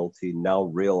with royalty now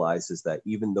realizes that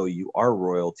even though you are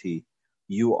royalty,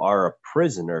 you are a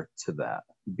prisoner to that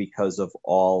because of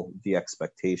all the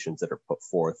expectations that are put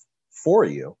forth for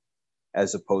you,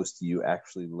 as opposed to you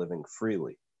actually living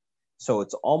freely. So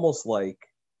it's almost like,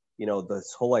 you know,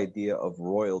 this whole idea of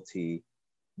royalty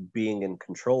being in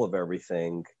control of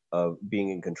everything, of being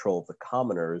in control of the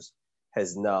commoners,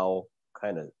 has now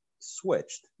kind of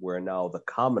switched, where now the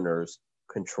commoners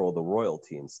control the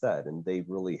royalty instead, and they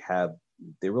really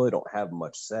don't have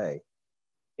much say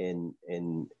in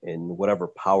whatever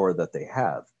power that they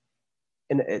have.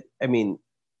 And I mean,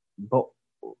 but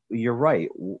you're right.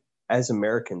 As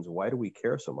Americans, why do we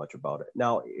care so much about it?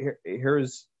 Now,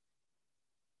 here's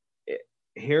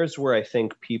where I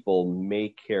think people may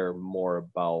care more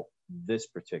about this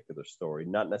particular story,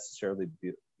 not necessarily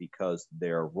because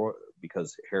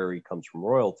because Harry comes from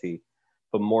royalty,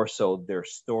 but more so their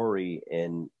story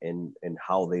and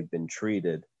how they've been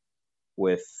treated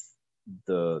with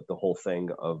the whole thing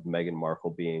of Meghan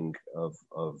Markle being of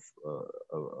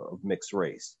mixed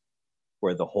race,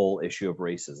 where the whole issue of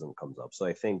racism comes up. So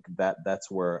I think that's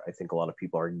where I think a lot of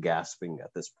people are gasping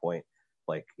at this point,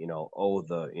 like, you know, oh,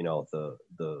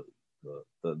 the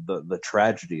the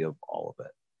tragedy of all of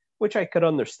it, which I could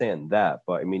understand that.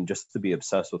 But I mean, just to be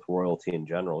obsessed with royalty in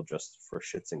general, just for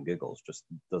shits and giggles, just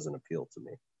doesn't appeal to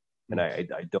me. And I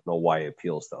don't know why it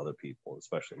appeals to other people,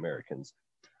 especially Americans.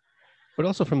 But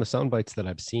also from the sound bites that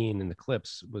I've seen in the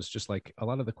clips was just like a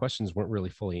lot of the questions weren't really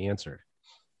fully answered.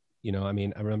 You know, I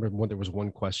mean, I remember there was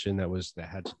one question that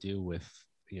had to do with,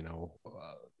 you know,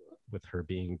 with her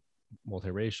being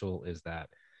multiracial, is that,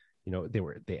 you know,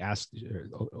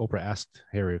 Oprah asked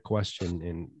Harry a question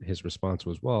and his response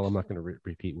was, well, I'm not going to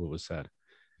repeat what was said.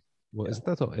 Well, Yeah.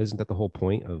 isn't that the whole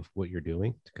point of what you're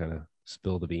doing, to kind of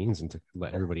spill the beans and to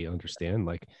let everybody understand,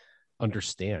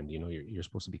 you know, you're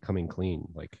supposed to be coming clean,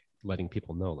 like letting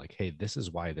people know, like, hey, this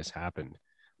is why this happened.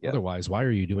 Yeah. Otherwise, why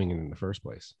are you doing it in the first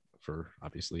place? For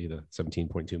obviously the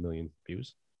 17.2 million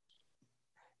views.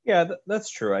 Yeah, that's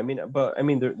true. I mean, but I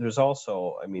mean, there's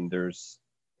also, I mean, there's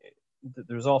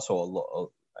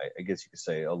also I guess you could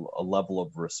say a level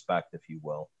of respect, if you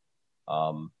will.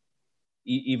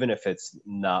 Even if it's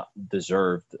not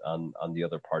deserved on the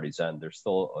other party's end, there's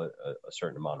still a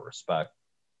certain amount of respect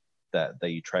that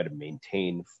you try to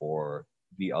maintain for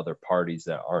the other parties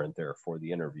that aren't there for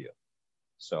the interview.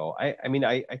 So I mean,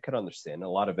 I could understand a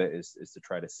lot of it is to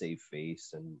try to save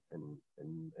face and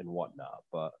whatnot.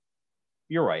 But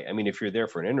you're right. I mean, if you're there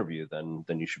for an interview, then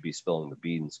you should be spilling the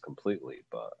beans completely.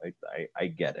 But I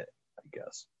get it, I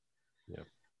guess. Yeah.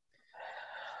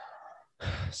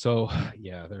 So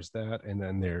yeah, there's that, and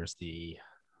then there's the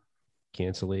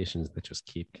cancellations that just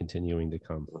keep continuing to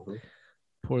come. Mm-hmm.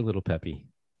 Poor little Pepe.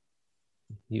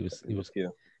 He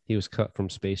was cut from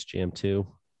Space Jam 2.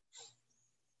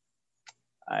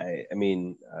 I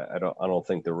mean, I don't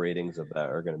think the ratings of that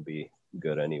are going to be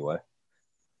good anyway.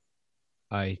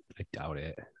 I doubt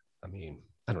it. I mean,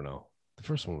 I don't know. The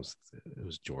first one was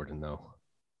Jordan though,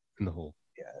 and the whole,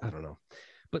 I don't know.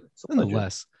 But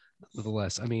nonetheless,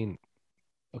 I mean,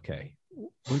 okay,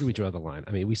 where do we draw the line?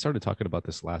 I mean, we started talking about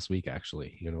this last week,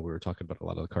 actually. You know, we were talking about a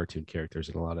lot of the cartoon characters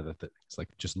and a lot of the things, like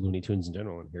just Looney Tunes in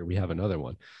general. And here we have another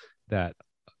one that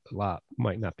a lot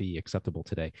might not be acceptable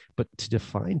today. But to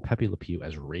define Pepe Le Pew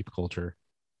as rape culture,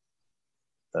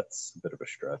 that's a bit of a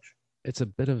stretch. It's a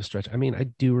bit of a stretch. I mean, I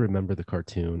do remember the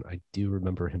cartoon. I do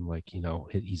remember him, like, you know,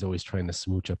 he's always trying to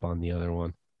smooch up on the other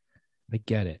one. I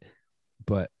get it.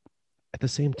 But at the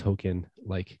same token,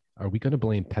 like, are we going to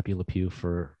blame Pepe Le Pew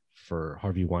for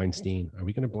Harvey Weinstein? Are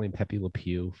we going to blame Pepe Le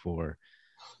Pew for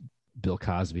Bill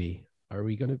Cosby? Are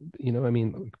we going to, you know, I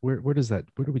mean, where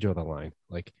do we draw the line?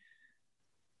 Like,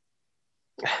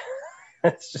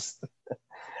 it's just,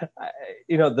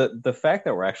 you know, the fact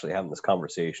that we're actually having this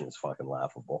conversation is fucking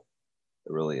laughable.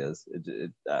 It really is.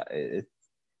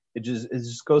 It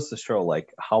just goes to show,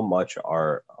 like, how much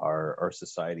our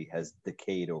society has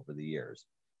decayed over the years,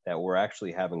 that we're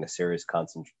actually having a serious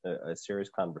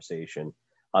conversation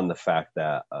on the fact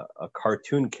that a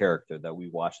cartoon character that we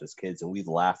watched as kids and we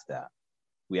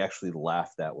actually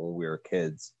laughed at when we were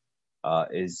kids,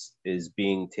 is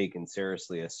being taken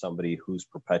seriously as somebody who's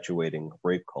perpetuating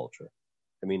rape culture.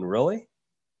 I mean, really?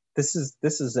 This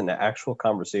is an actual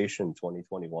conversation in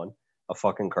 2021. A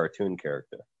fucking cartoon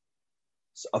character,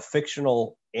 a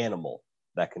fictional animal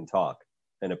that can talk,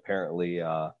 and apparently, you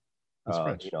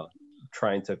know,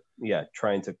 trying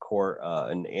to court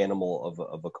an animal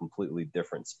of a completely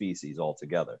different species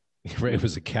altogether. Right, it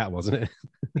was a cat, wasn't it?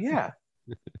 Yeah.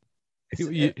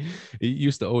 It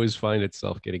used to always find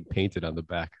itself getting painted on the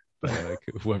back by like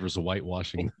whoever's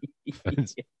whitewashing the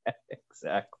fence. Yeah,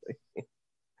 exactly.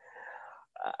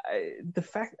 The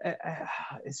fact,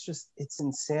 it's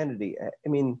insanity. I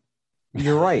mean,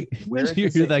 you're right. Where you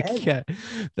hear that end? Cat,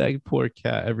 that poor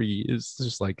cat, it's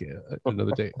just like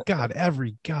another day. God,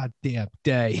 every goddamn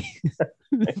day.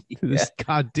 This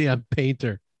goddamn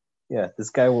painter. Yeah,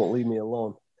 this guy won't leave me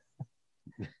alone.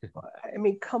 I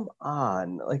mean, come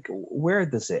on. Like, where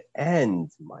does it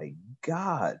end? My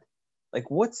God.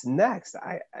 Like, what's next?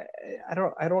 I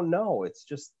don't know. It's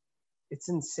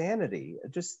insanity.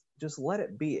 Just let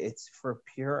it be. It's for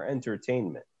pure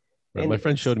entertainment. Right, my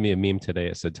friend showed me a meme today.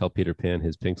 It said, "Tell Peter Pan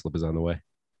his pink slip is on the way."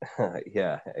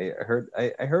 Yeah,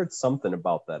 I heard something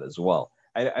about that as well.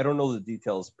 I don't know the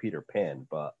details of Peter Pan,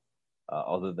 but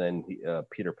other than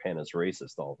Peter Pan is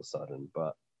racist all of a sudden.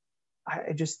 But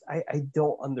I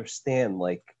don't understand.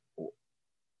 Like,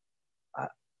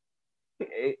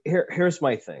 here's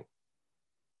my thing.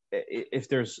 If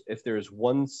there's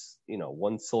one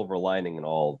silver lining in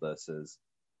all of this, is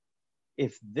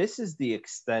if this is the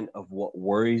extent of what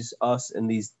worries us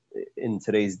in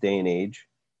today's day and age,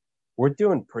 we're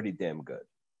doing pretty damn good.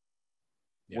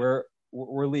 Yeah.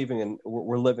 We're living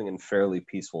in fairly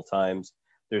peaceful times.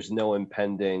 there's no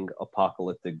impending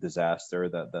apocalyptic disaster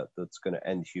that's going to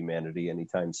end humanity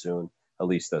anytime soon. At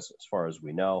least as far as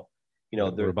we know. Yeah,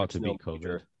 we're about There's to no beat COVID.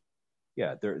 major,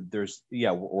 yeah, there's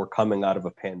yeah, we're coming out of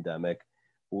a pandemic.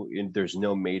 There's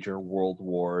no major world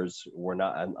wars. We're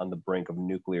not on the brink of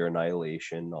nuclear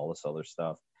annihilation, all this other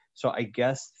stuff. So I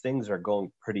guess things are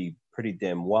going pretty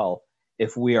damn well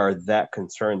if we are that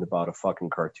concerned about a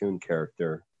fucking cartoon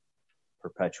character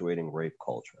perpetuating rape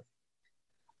culture.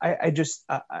 I just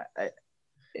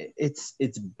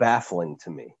it's baffling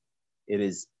to me. It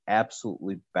is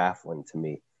absolutely baffling to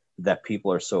me that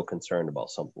people are so concerned about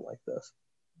something like this.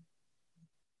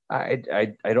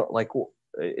 I don't like.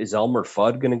 Is Elmer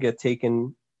Fudd going to get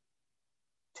taken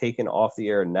off the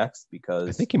air next? I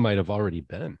Because think he might have already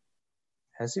been.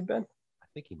 has he been? I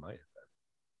think he might have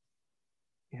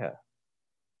Yeah.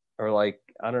 Or like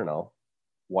I don't know,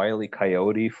 Wile E.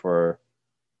 Coyote for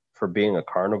being a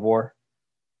carnivore.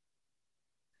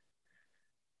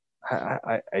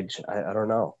 I don't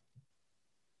know.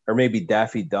 Or maybe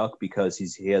Daffy Duck because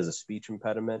he has a speech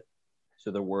impediment. So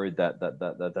they're worried that's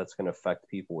going to affect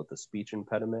people with the speech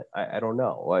impediment. I don't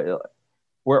know.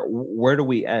 Where do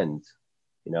we end?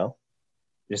 You know,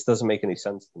 it just doesn't make any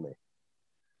sense to me.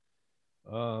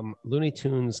 Looney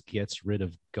Tunes gets rid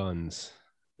of guns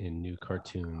in new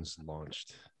cartoons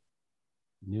launched.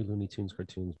 New Looney Tunes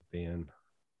cartoons ban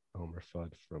Elmer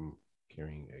Fudd from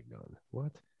carrying a gun.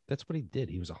 What? That's what he did.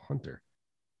 He was a hunter.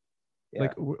 Yeah.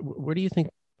 Like, where do you think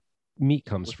meat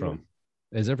comes from?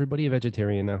 Is everybody a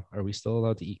vegetarian now? Are we still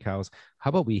allowed to eat cows? How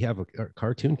about we have a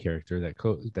cartoon character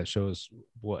that shows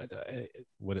what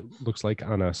it looks like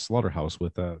on a slaughterhouse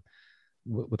with a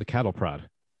cattle prod?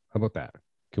 How about that?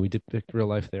 Can we depict real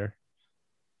life there?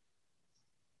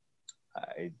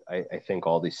 I think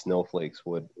all these snowflakes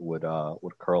would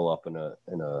curl up in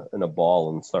a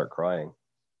ball and start crying.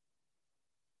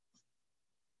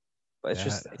 But it's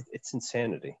just it's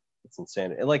insanity. It's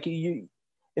insanity. Like you,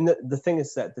 and the thing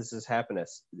is that this is happening.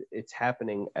 It's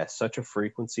happening at such a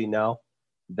frequency now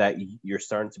that you're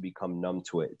starting to become numb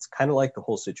to it. It's kind of like the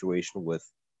whole situation with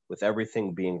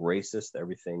everything being racist,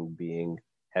 everything being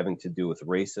having to do with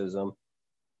racism.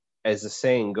 As the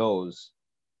saying goes,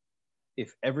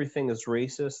 if everything is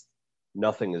racist,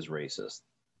 nothing is racist,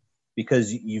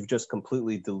 because you've just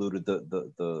completely diluted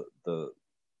the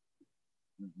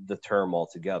term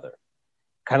altogether.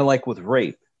 Kind of like with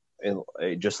rape, and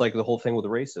just like the whole thing with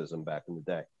racism back in the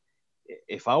day.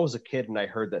 If I was a kid and I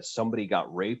heard that somebody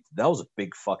got raped, that was a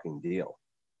big fucking deal.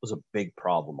 It was a big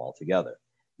problem altogether.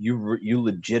 You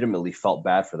legitimately felt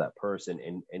bad for that person,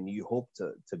 and you hope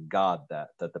to God that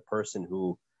the person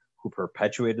who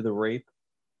perpetuated the rape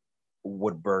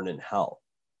would burn in hell.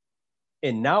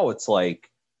 And now it's like,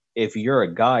 if you're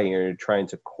a guy and you're trying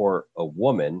to court a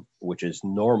woman, which is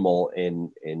normal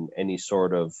in any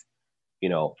sort of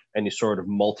any sort of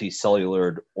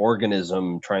multicellular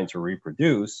organism trying to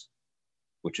reproduce,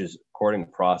 which is courting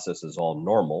process is all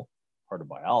normal, part of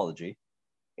biology,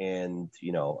 and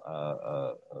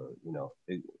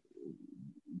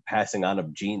passing on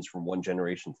of genes from one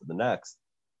generation to the next,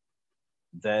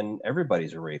 then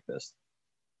everybody's a rapist.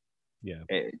 Yeah,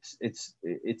 it's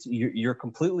you're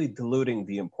completely diluting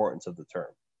the importance of the term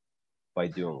by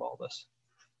doing all this.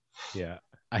 Yeah,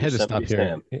 I had to stop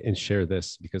here and share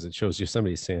this because it shows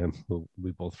Yosemite Sam, who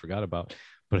we both forgot about.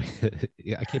 But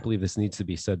I can't believe this needs to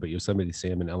be said, but Yosemite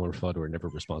Sam and Elmer Fudd were never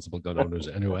responsible gun owners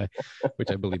anyway,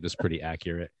 which I believe is pretty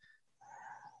accurate.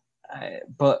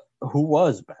 But who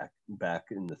was back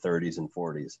in the 30s and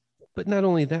 40s? But not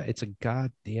only that, it's a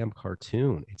goddamn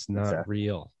cartoon. It's not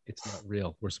real. It's not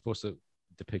real. We're supposed to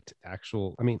depict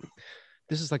actual. I mean,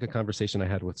 this is like a conversation I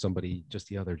had with somebody just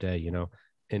the other day,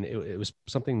 and it was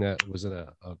something that was in a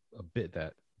bit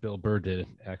that Bill Burr did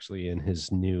actually in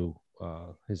his new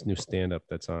stand-up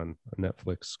that's on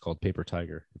Netflix called Paper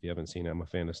Tiger. If you haven't seen it, I'm a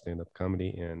fan of stand-up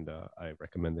comedy, and I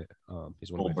recommend it.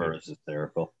 He's one of my favorites. Bill Burr is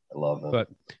hysterical. I love him.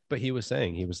 But he was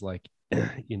saying, he was like,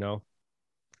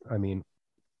 I mean,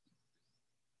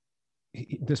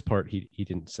 this part he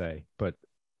didn't say, but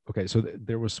okay, so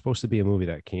there was supposed to be a movie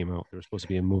that came out. There was supposed to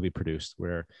be a movie produced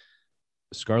where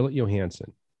Scarlett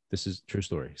Johansson, this is true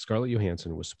story, Scarlett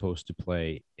Johansson was supposed to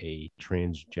play a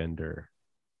transgender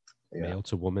male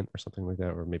to woman or something like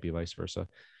that, or maybe vice versa.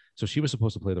 So she was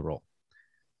supposed to play the role.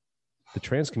 The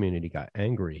trans community got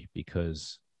angry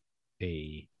because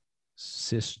a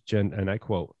cisgender, and I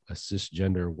quote, a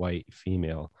cisgender white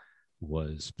female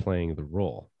was playing the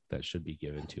role that should be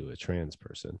given to a trans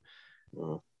person.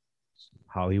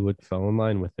 Hollywood fell in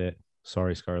line with it.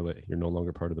 Sorry, Scarlett, you're no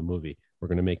longer part of the movie. We're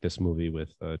going to make this movie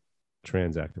with a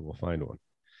trans actor. We'll find one.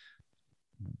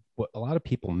 What a lot of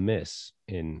people miss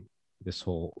in this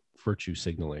whole virtue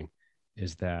signaling,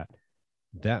 is that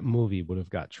that movie would have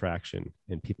got traction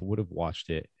and people would have watched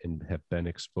it and have been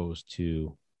exposed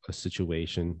to a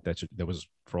situation that was,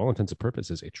 for all intents and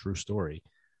purposes, a true story,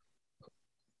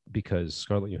 because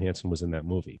Scarlett Johansson was in that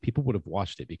movie. People would have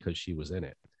watched it because she was in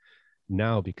it.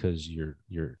 Now, because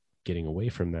you're getting away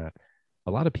from that,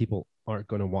 a lot of people aren't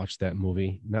going to watch that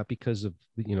movie, not because of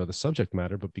the subject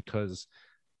matter, but because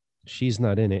she's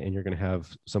not in it, and you're going to have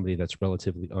somebody that's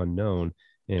relatively unknown,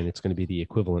 and it's going to be the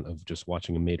equivalent of just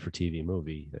watching a made for TV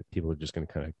movie that people are just going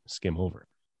to kind of skim over.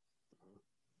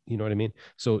 You know what I mean?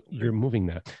 So you're moving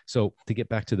that. So to get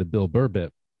back to the Bill Burr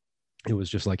bit, it was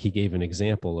just like he gave an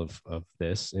example of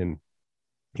this, and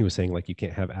he was saying, like, you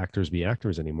can't have actors be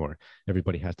actors anymore.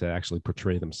 Everybody has to actually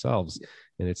portray themselves.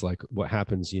 And it's like, what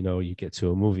happens, you get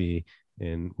to a movie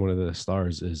and one of the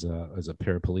stars is a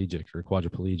paraplegic or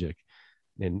quadriplegic,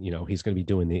 and he's going to be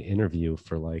doing the interview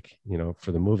for, like,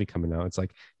 for the movie coming out. It's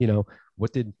like,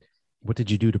 what did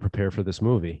you do to prepare for this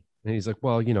movie? And he's like,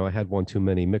 well, I had one too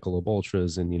many Michelob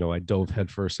Ultras, and I dove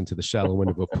headfirst into the shallow end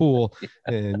of a pool,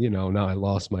 and now I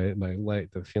lost my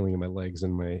leg, the feeling in my legs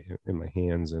and my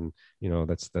hands, and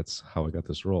that's how I got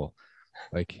this role.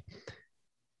 Like,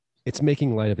 it's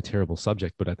making light of a terrible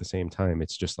subject, but at the same time,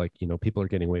 it's just like, people are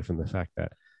getting away from the fact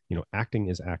that acting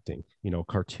is acting.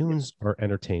 Cartoons are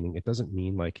entertaining. It doesn't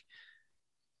mean, like,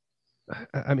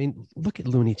 I mean, look at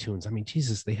Looney Tunes. I mean,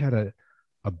 Jesus, they had a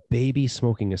baby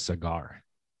smoking a cigar.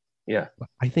 Yeah.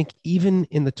 I think even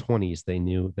in the 20s, they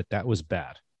knew that was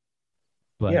bad,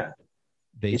 but yeah,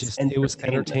 it was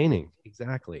entertaining.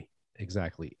 Exactly.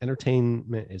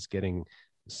 Entertainment is getting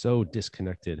so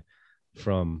disconnected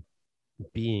from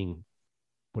being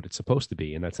what it's supposed to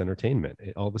be, and that's entertainment.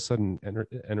 All of a sudden,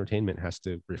 entertainment has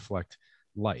to reflect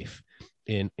life.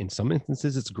 In some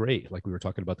instances, it's great, like we were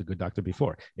talking about The Good Doctor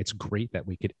before. It's great that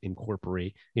we could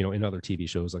incorporate, in other TV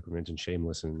shows, like we mentioned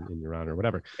Shameless and Your Honor or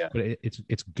whatever. Yeah. But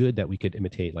it's good that we could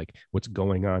imitate, like, what's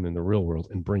going on in the real world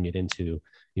and bring it into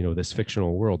this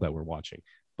fictional world that we're watching.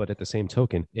 But at the same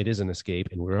token, it is an escape,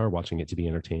 and we are watching it to be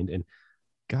entertained. And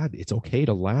God, it's okay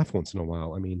to laugh once in a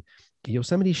while. I mean,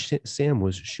 Yosemite Sam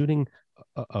was shooting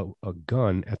a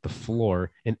gun at the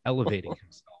floor and elevating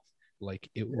himself like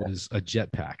it was a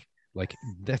jetpack. Like,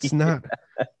 that's not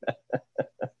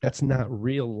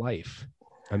real life.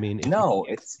 I mean, if no,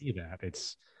 you it's see that,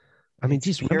 I mean,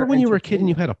 geez, pure remember when you were a kid and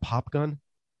you had a pop gun?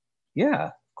 Yeah,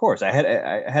 of course. I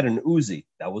had an Uzi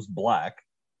that was black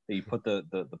that you put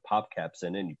the pop caps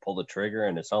in and you pull the trigger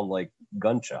and it sounded like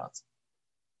gunshots.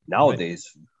 Nowadays,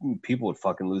 people would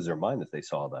fucking lose their mind if they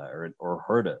saw that or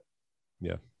heard it.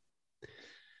 Yeah.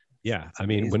 Yeah. I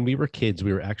mean, when we were kids,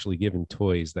 we were actually given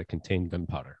toys that contained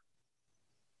gunpowder.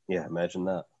 Yeah, imagine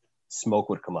that. Smoke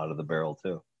would come out of the barrel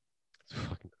too. It's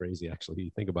fucking crazy, actually.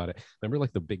 You think about it. Remember,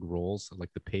 like, the big rolls, like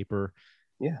the paper?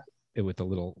 Yeah. It with the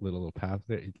little path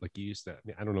there, like you used to.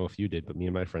 I don't know if you did, but me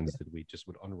and my friends did. We just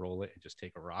would unroll it and just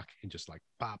take a rock and just, like,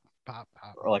 pop, pop,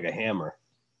 pop, or like a hammer.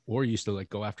 Or you used to, like,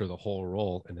 go after the whole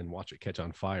roll and then watch it catch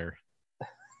on fire.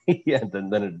 Yeah,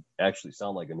 then it actually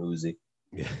sound like an Uzi.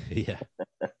 Yeah.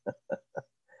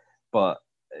 But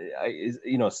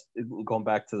going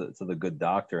back to the Good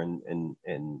Doctor and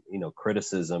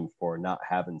criticism for not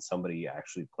having somebody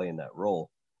actually playing that role.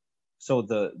 So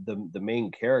the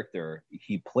main character,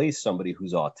 he plays somebody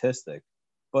who's autistic,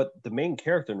 but the main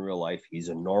character in real life, he's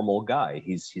a normal guy.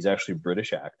 He's actually a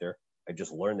British actor. I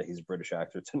just learned that he's a British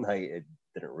actor tonight. I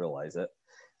didn't realize it.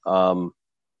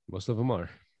 Most of them are.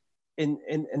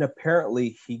 And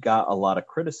apparently he got a lot of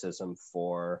criticism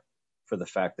for the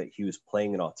fact that he was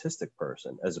playing an autistic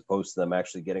person as opposed to them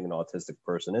actually getting an autistic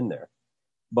person in there.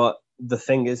 But the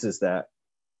thing is that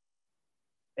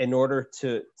in order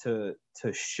to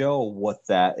show what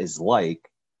that is like,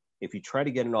 if you try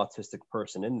to get an autistic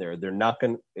person in there, they're not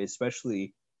going to,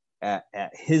 especially at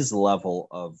his level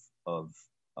of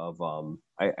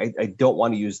I don't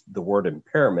want to use the word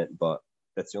impairment, but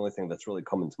that's the only thing that's really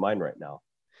coming to mind right now.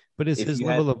 But is his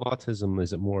level of autism,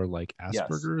 is it more like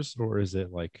Asperger's, or is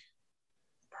it like?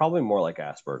 Probably more like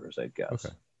Asperger's, I'd guess.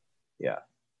 Okay. Yeah.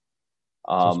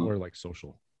 So it's more like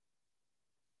social.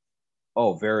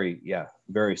 Oh, very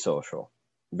social,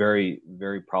 very,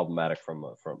 very problematic from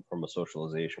a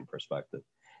socialization perspective.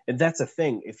 And that's the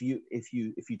thing. If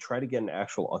you try to get an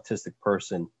actual autistic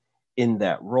person in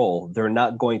that role, they're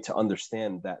not going to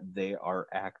understand that they are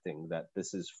acting, that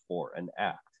this is for an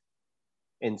act.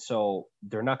 And so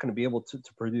they're not going to be able to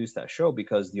produce that show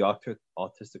because the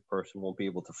autistic person won't be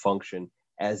able to function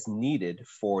as needed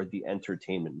for the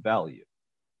entertainment value.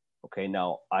 Okay,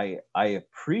 now I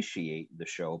appreciate the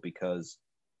show because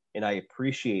and I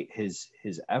appreciate his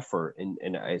effort.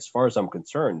 And as far as I'm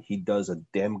concerned, he does a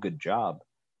damn good job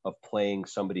of playing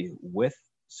somebody with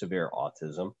severe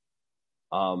autism.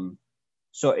 Um,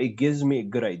 so it gives me a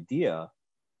good idea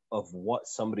of what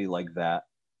somebody like that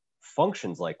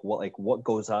functions like, what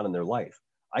goes on in their life.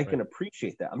 I can Right.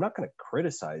 appreciate that. I'm not going to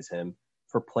criticize him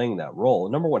for playing that role.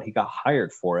 Number one, he got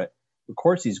hired for it. Of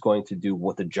course, he's going to do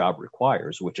what the job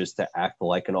requires, which is to act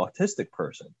like an autistic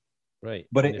person. Right.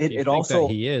 But And if you it think that also,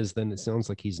 he is, then it sounds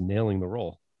like he's nailing the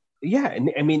role. yeah,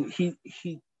 and I mean, he,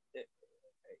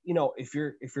 if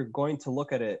you're going to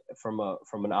look at it from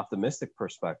an optimistic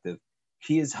perspective,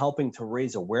 he is helping to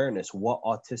raise awareness what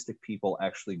autistic people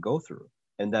actually go through,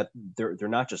 and that they're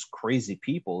not just crazy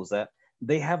people, is that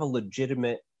they have a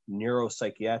legitimate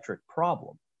neuropsychiatric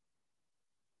problem.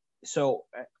 So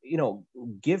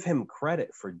give him credit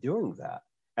for doing that,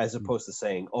 as opposed to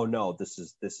saying, oh no, this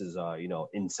is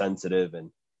insensitive,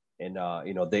 and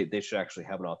they should actually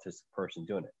have an autistic person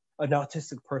doing it. An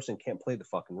autistic person can't play the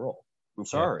fucking role. I'm Yeah.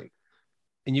 sorry.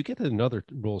 And you get it in other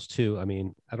roles too. I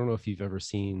mean, I don't know if you've ever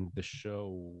seen the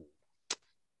show.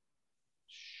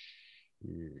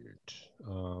 Shoot.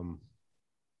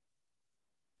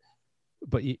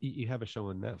 But you have a show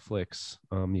on Netflix.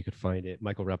 You could find it.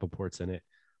 Michael Rappaport's in it.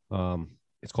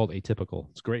 It's called Atypical.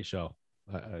 It's a great show.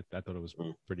 I thought it was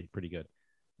pretty good.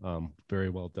 Very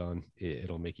well done.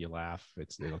 It'll make you laugh.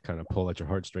 It'll kind of pull at your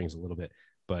heartstrings a little bit,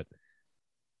 but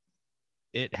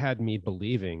it had me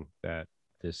believing that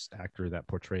this actor that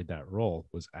portrayed that role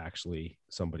was actually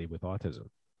somebody with autism.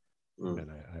 And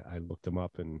I looked him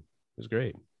up, and it was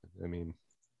great. I mean,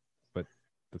 but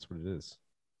that's what it is.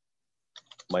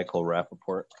 Michael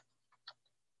Rappaport.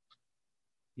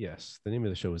 Yes, the name of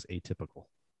the show is Atypical.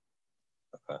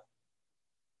 Okay.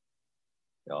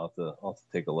 Yeah, I'll have to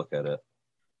take a look at it.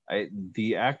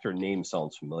 The actor name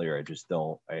sounds familiar. I just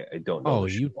don't. I don't know. Oh,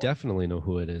 you definitely know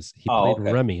who it is. He Oh, played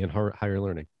okay. Remy in Higher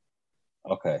Learning.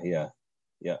 Okay. Yeah.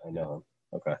 Yeah, I know him.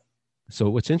 Okay. So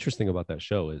what's interesting about that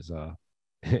show is,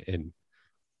 and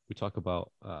we talk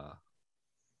about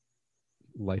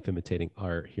life imitating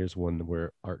art. Here's one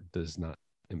where art does not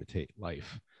imitate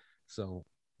life. So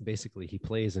basically, he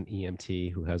plays an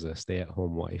EMT who has a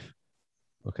stay-at-home wife.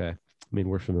 Okay, I mean,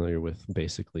 we're familiar with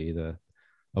basically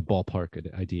a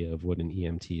ballpark idea of what an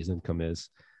EMT's income is.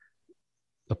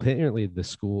 Apparently, the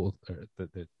school, or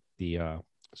the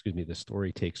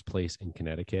story takes place in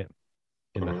Connecticut,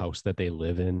 and the house that they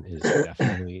live in is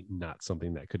definitely not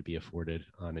something that could be afforded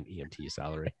on an EMT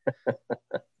salary,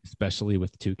 especially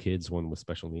with 2 kids, one with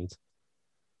special needs,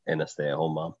 and a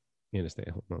stay-at-home mom. And a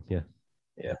stay-at-home mom.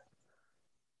 Yeah,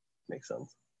 makes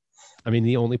sense. I mean,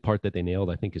 the only part that they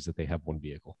nailed, I think, is that they have 1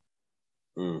 vehicle.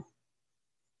 Oh,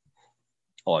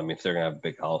 I mean, if they're gonna have a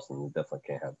big house, then they definitely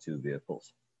can't have 2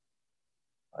 vehicles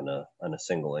on a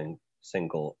single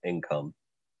income,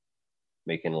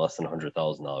 making less than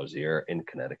 $100,000 a year in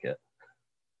Connecticut.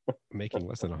 Making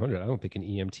less than 100. I don't think an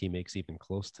EMT makes even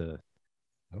close to.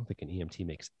 I don't think an EMT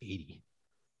makes 80.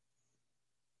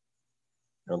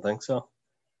 I don't think so.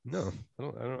 No, I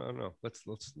don't know. Let's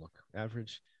look.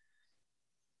 Average.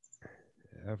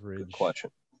 Good question.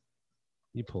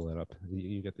 You pull that up.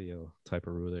 You get the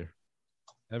typeroo there.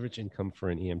 Average income for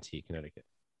an EMT, Connecticut.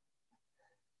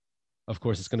 Of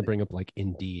course, it's going to bring up like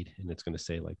Indeed, and it's going to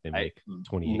say like they make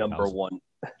 28,000. Number one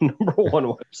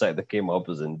website that came up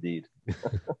is Indeed.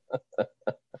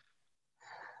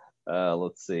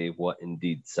 Let's see what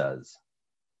Indeed says.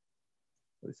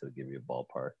 At least it'll give you a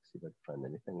ballpark. See if I can find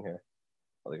anything here.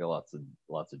 Oh, they got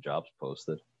lots of jobs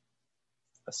posted.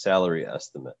 A salary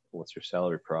estimate. What's your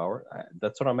salary per hour?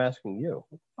 That's what I'm asking you.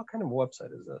 What kind of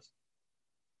website is this?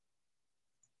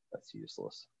 That's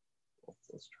useless.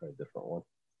 Let's try a different one.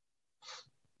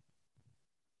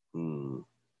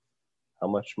 How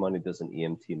much money does an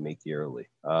EMT make yearly?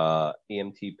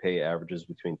 EMT pay averages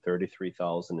between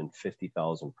 $33,000 and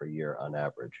 $50,000 per year on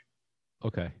average.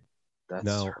 Okay. That's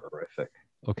horrific.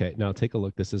 Okay, now take a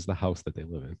look. This is the house that they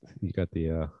live in. You got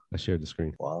the I shared the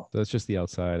screen. Wow. So that's just the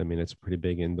outside. I mean, it's a pretty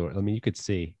big indoor. I mean, you could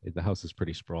see the house is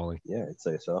pretty sprawling. Yeah, I'd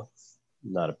say so.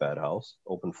 Not a bad house.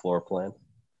 Open floor plan.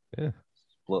 Yeah.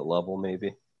 Split level,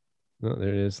 maybe. No, there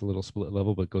it is, a little split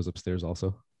level, but goes upstairs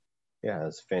also. Yeah,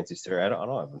 it's a fancy stair. I don't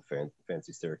have a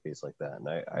fancy staircase like that, and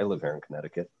I live here in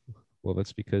Connecticut. Well,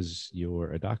 that's because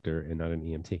you're a doctor and not an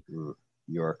EMT.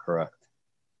 You are correct.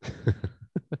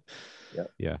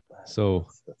 Yep. Yeah. So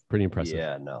pretty impressive.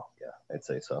 Yeah, I'd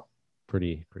say so.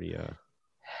 Pretty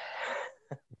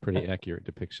accurate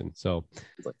depiction. So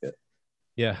like it.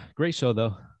 Yeah, great show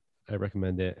though. I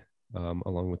recommend it,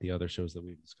 along with the other shows that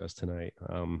we've discussed tonight.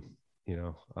 you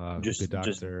know, a Just good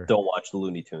just doctor. don't watch the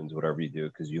Looney Tunes, whatever you do,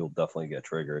 because you'll definitely get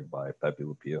triggered by Pepe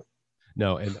Le Pew.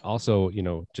 No, and also, you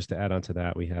know, just to add on to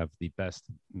that, we have the best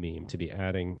meme to be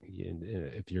adding.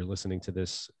 If you're listening to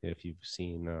this, if you've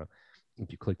seen,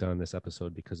 if you clicked on this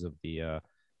episode because of the,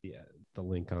 the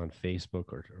link on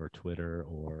Facebook or Twitter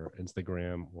or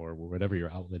Instagram or whatever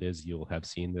your outlet is, you'll have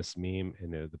seen this meme.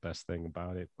 And the best thing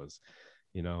about it was,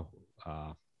 you know,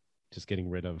 just getting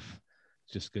rid of.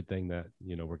 Just good thing that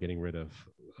we're getting rid of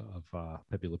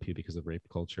Pepe Le Pew because of rape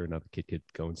culture. Now the kid could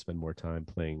go and spend more time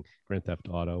playing Grand Theft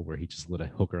Auto, where he just lit a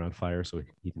hooker on fire so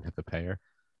he didn't have to pay her.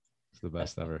 It's the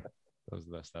best ever. That was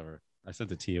the best ever. I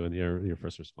sent it to you, and your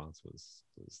first response was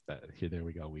that here. There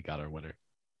we go. We got our winner.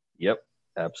 Yep,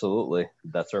 absolutely.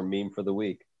 That's our meme for the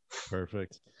week.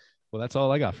 Perfect. Well, that's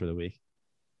all I got for the week.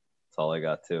 That's all I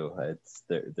got too. It's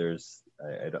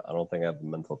I don't think I have the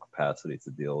mental capacity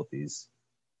to deal with these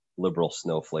liberal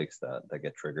snowflakes that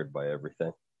get triggered by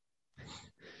everything.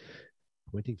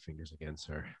 Pointing fingers again,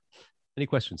 sir. Any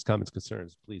questions, comments,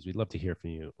 concerns, please, we'd love to hear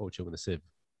from you. Ocho and the Civ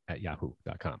at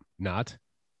yahoo.com. Not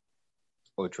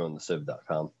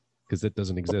ochoandtheciv.com, because it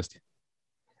doesn't exist.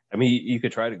 I mean, you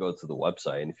could try to go to the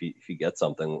website, and if you get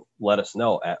something, let us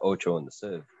know at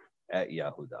ochoandtheciv at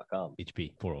yahoo.com.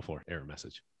 HP 404 error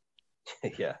message.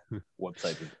 Yeah,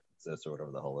 website exists or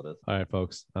whatever the hell it is. All right,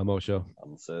 folks. I'm Osho.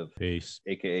 I'm the Civ. Peace.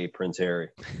 AKA Prince Harry.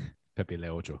 Pepe Le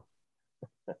Ocho.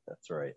 That's right.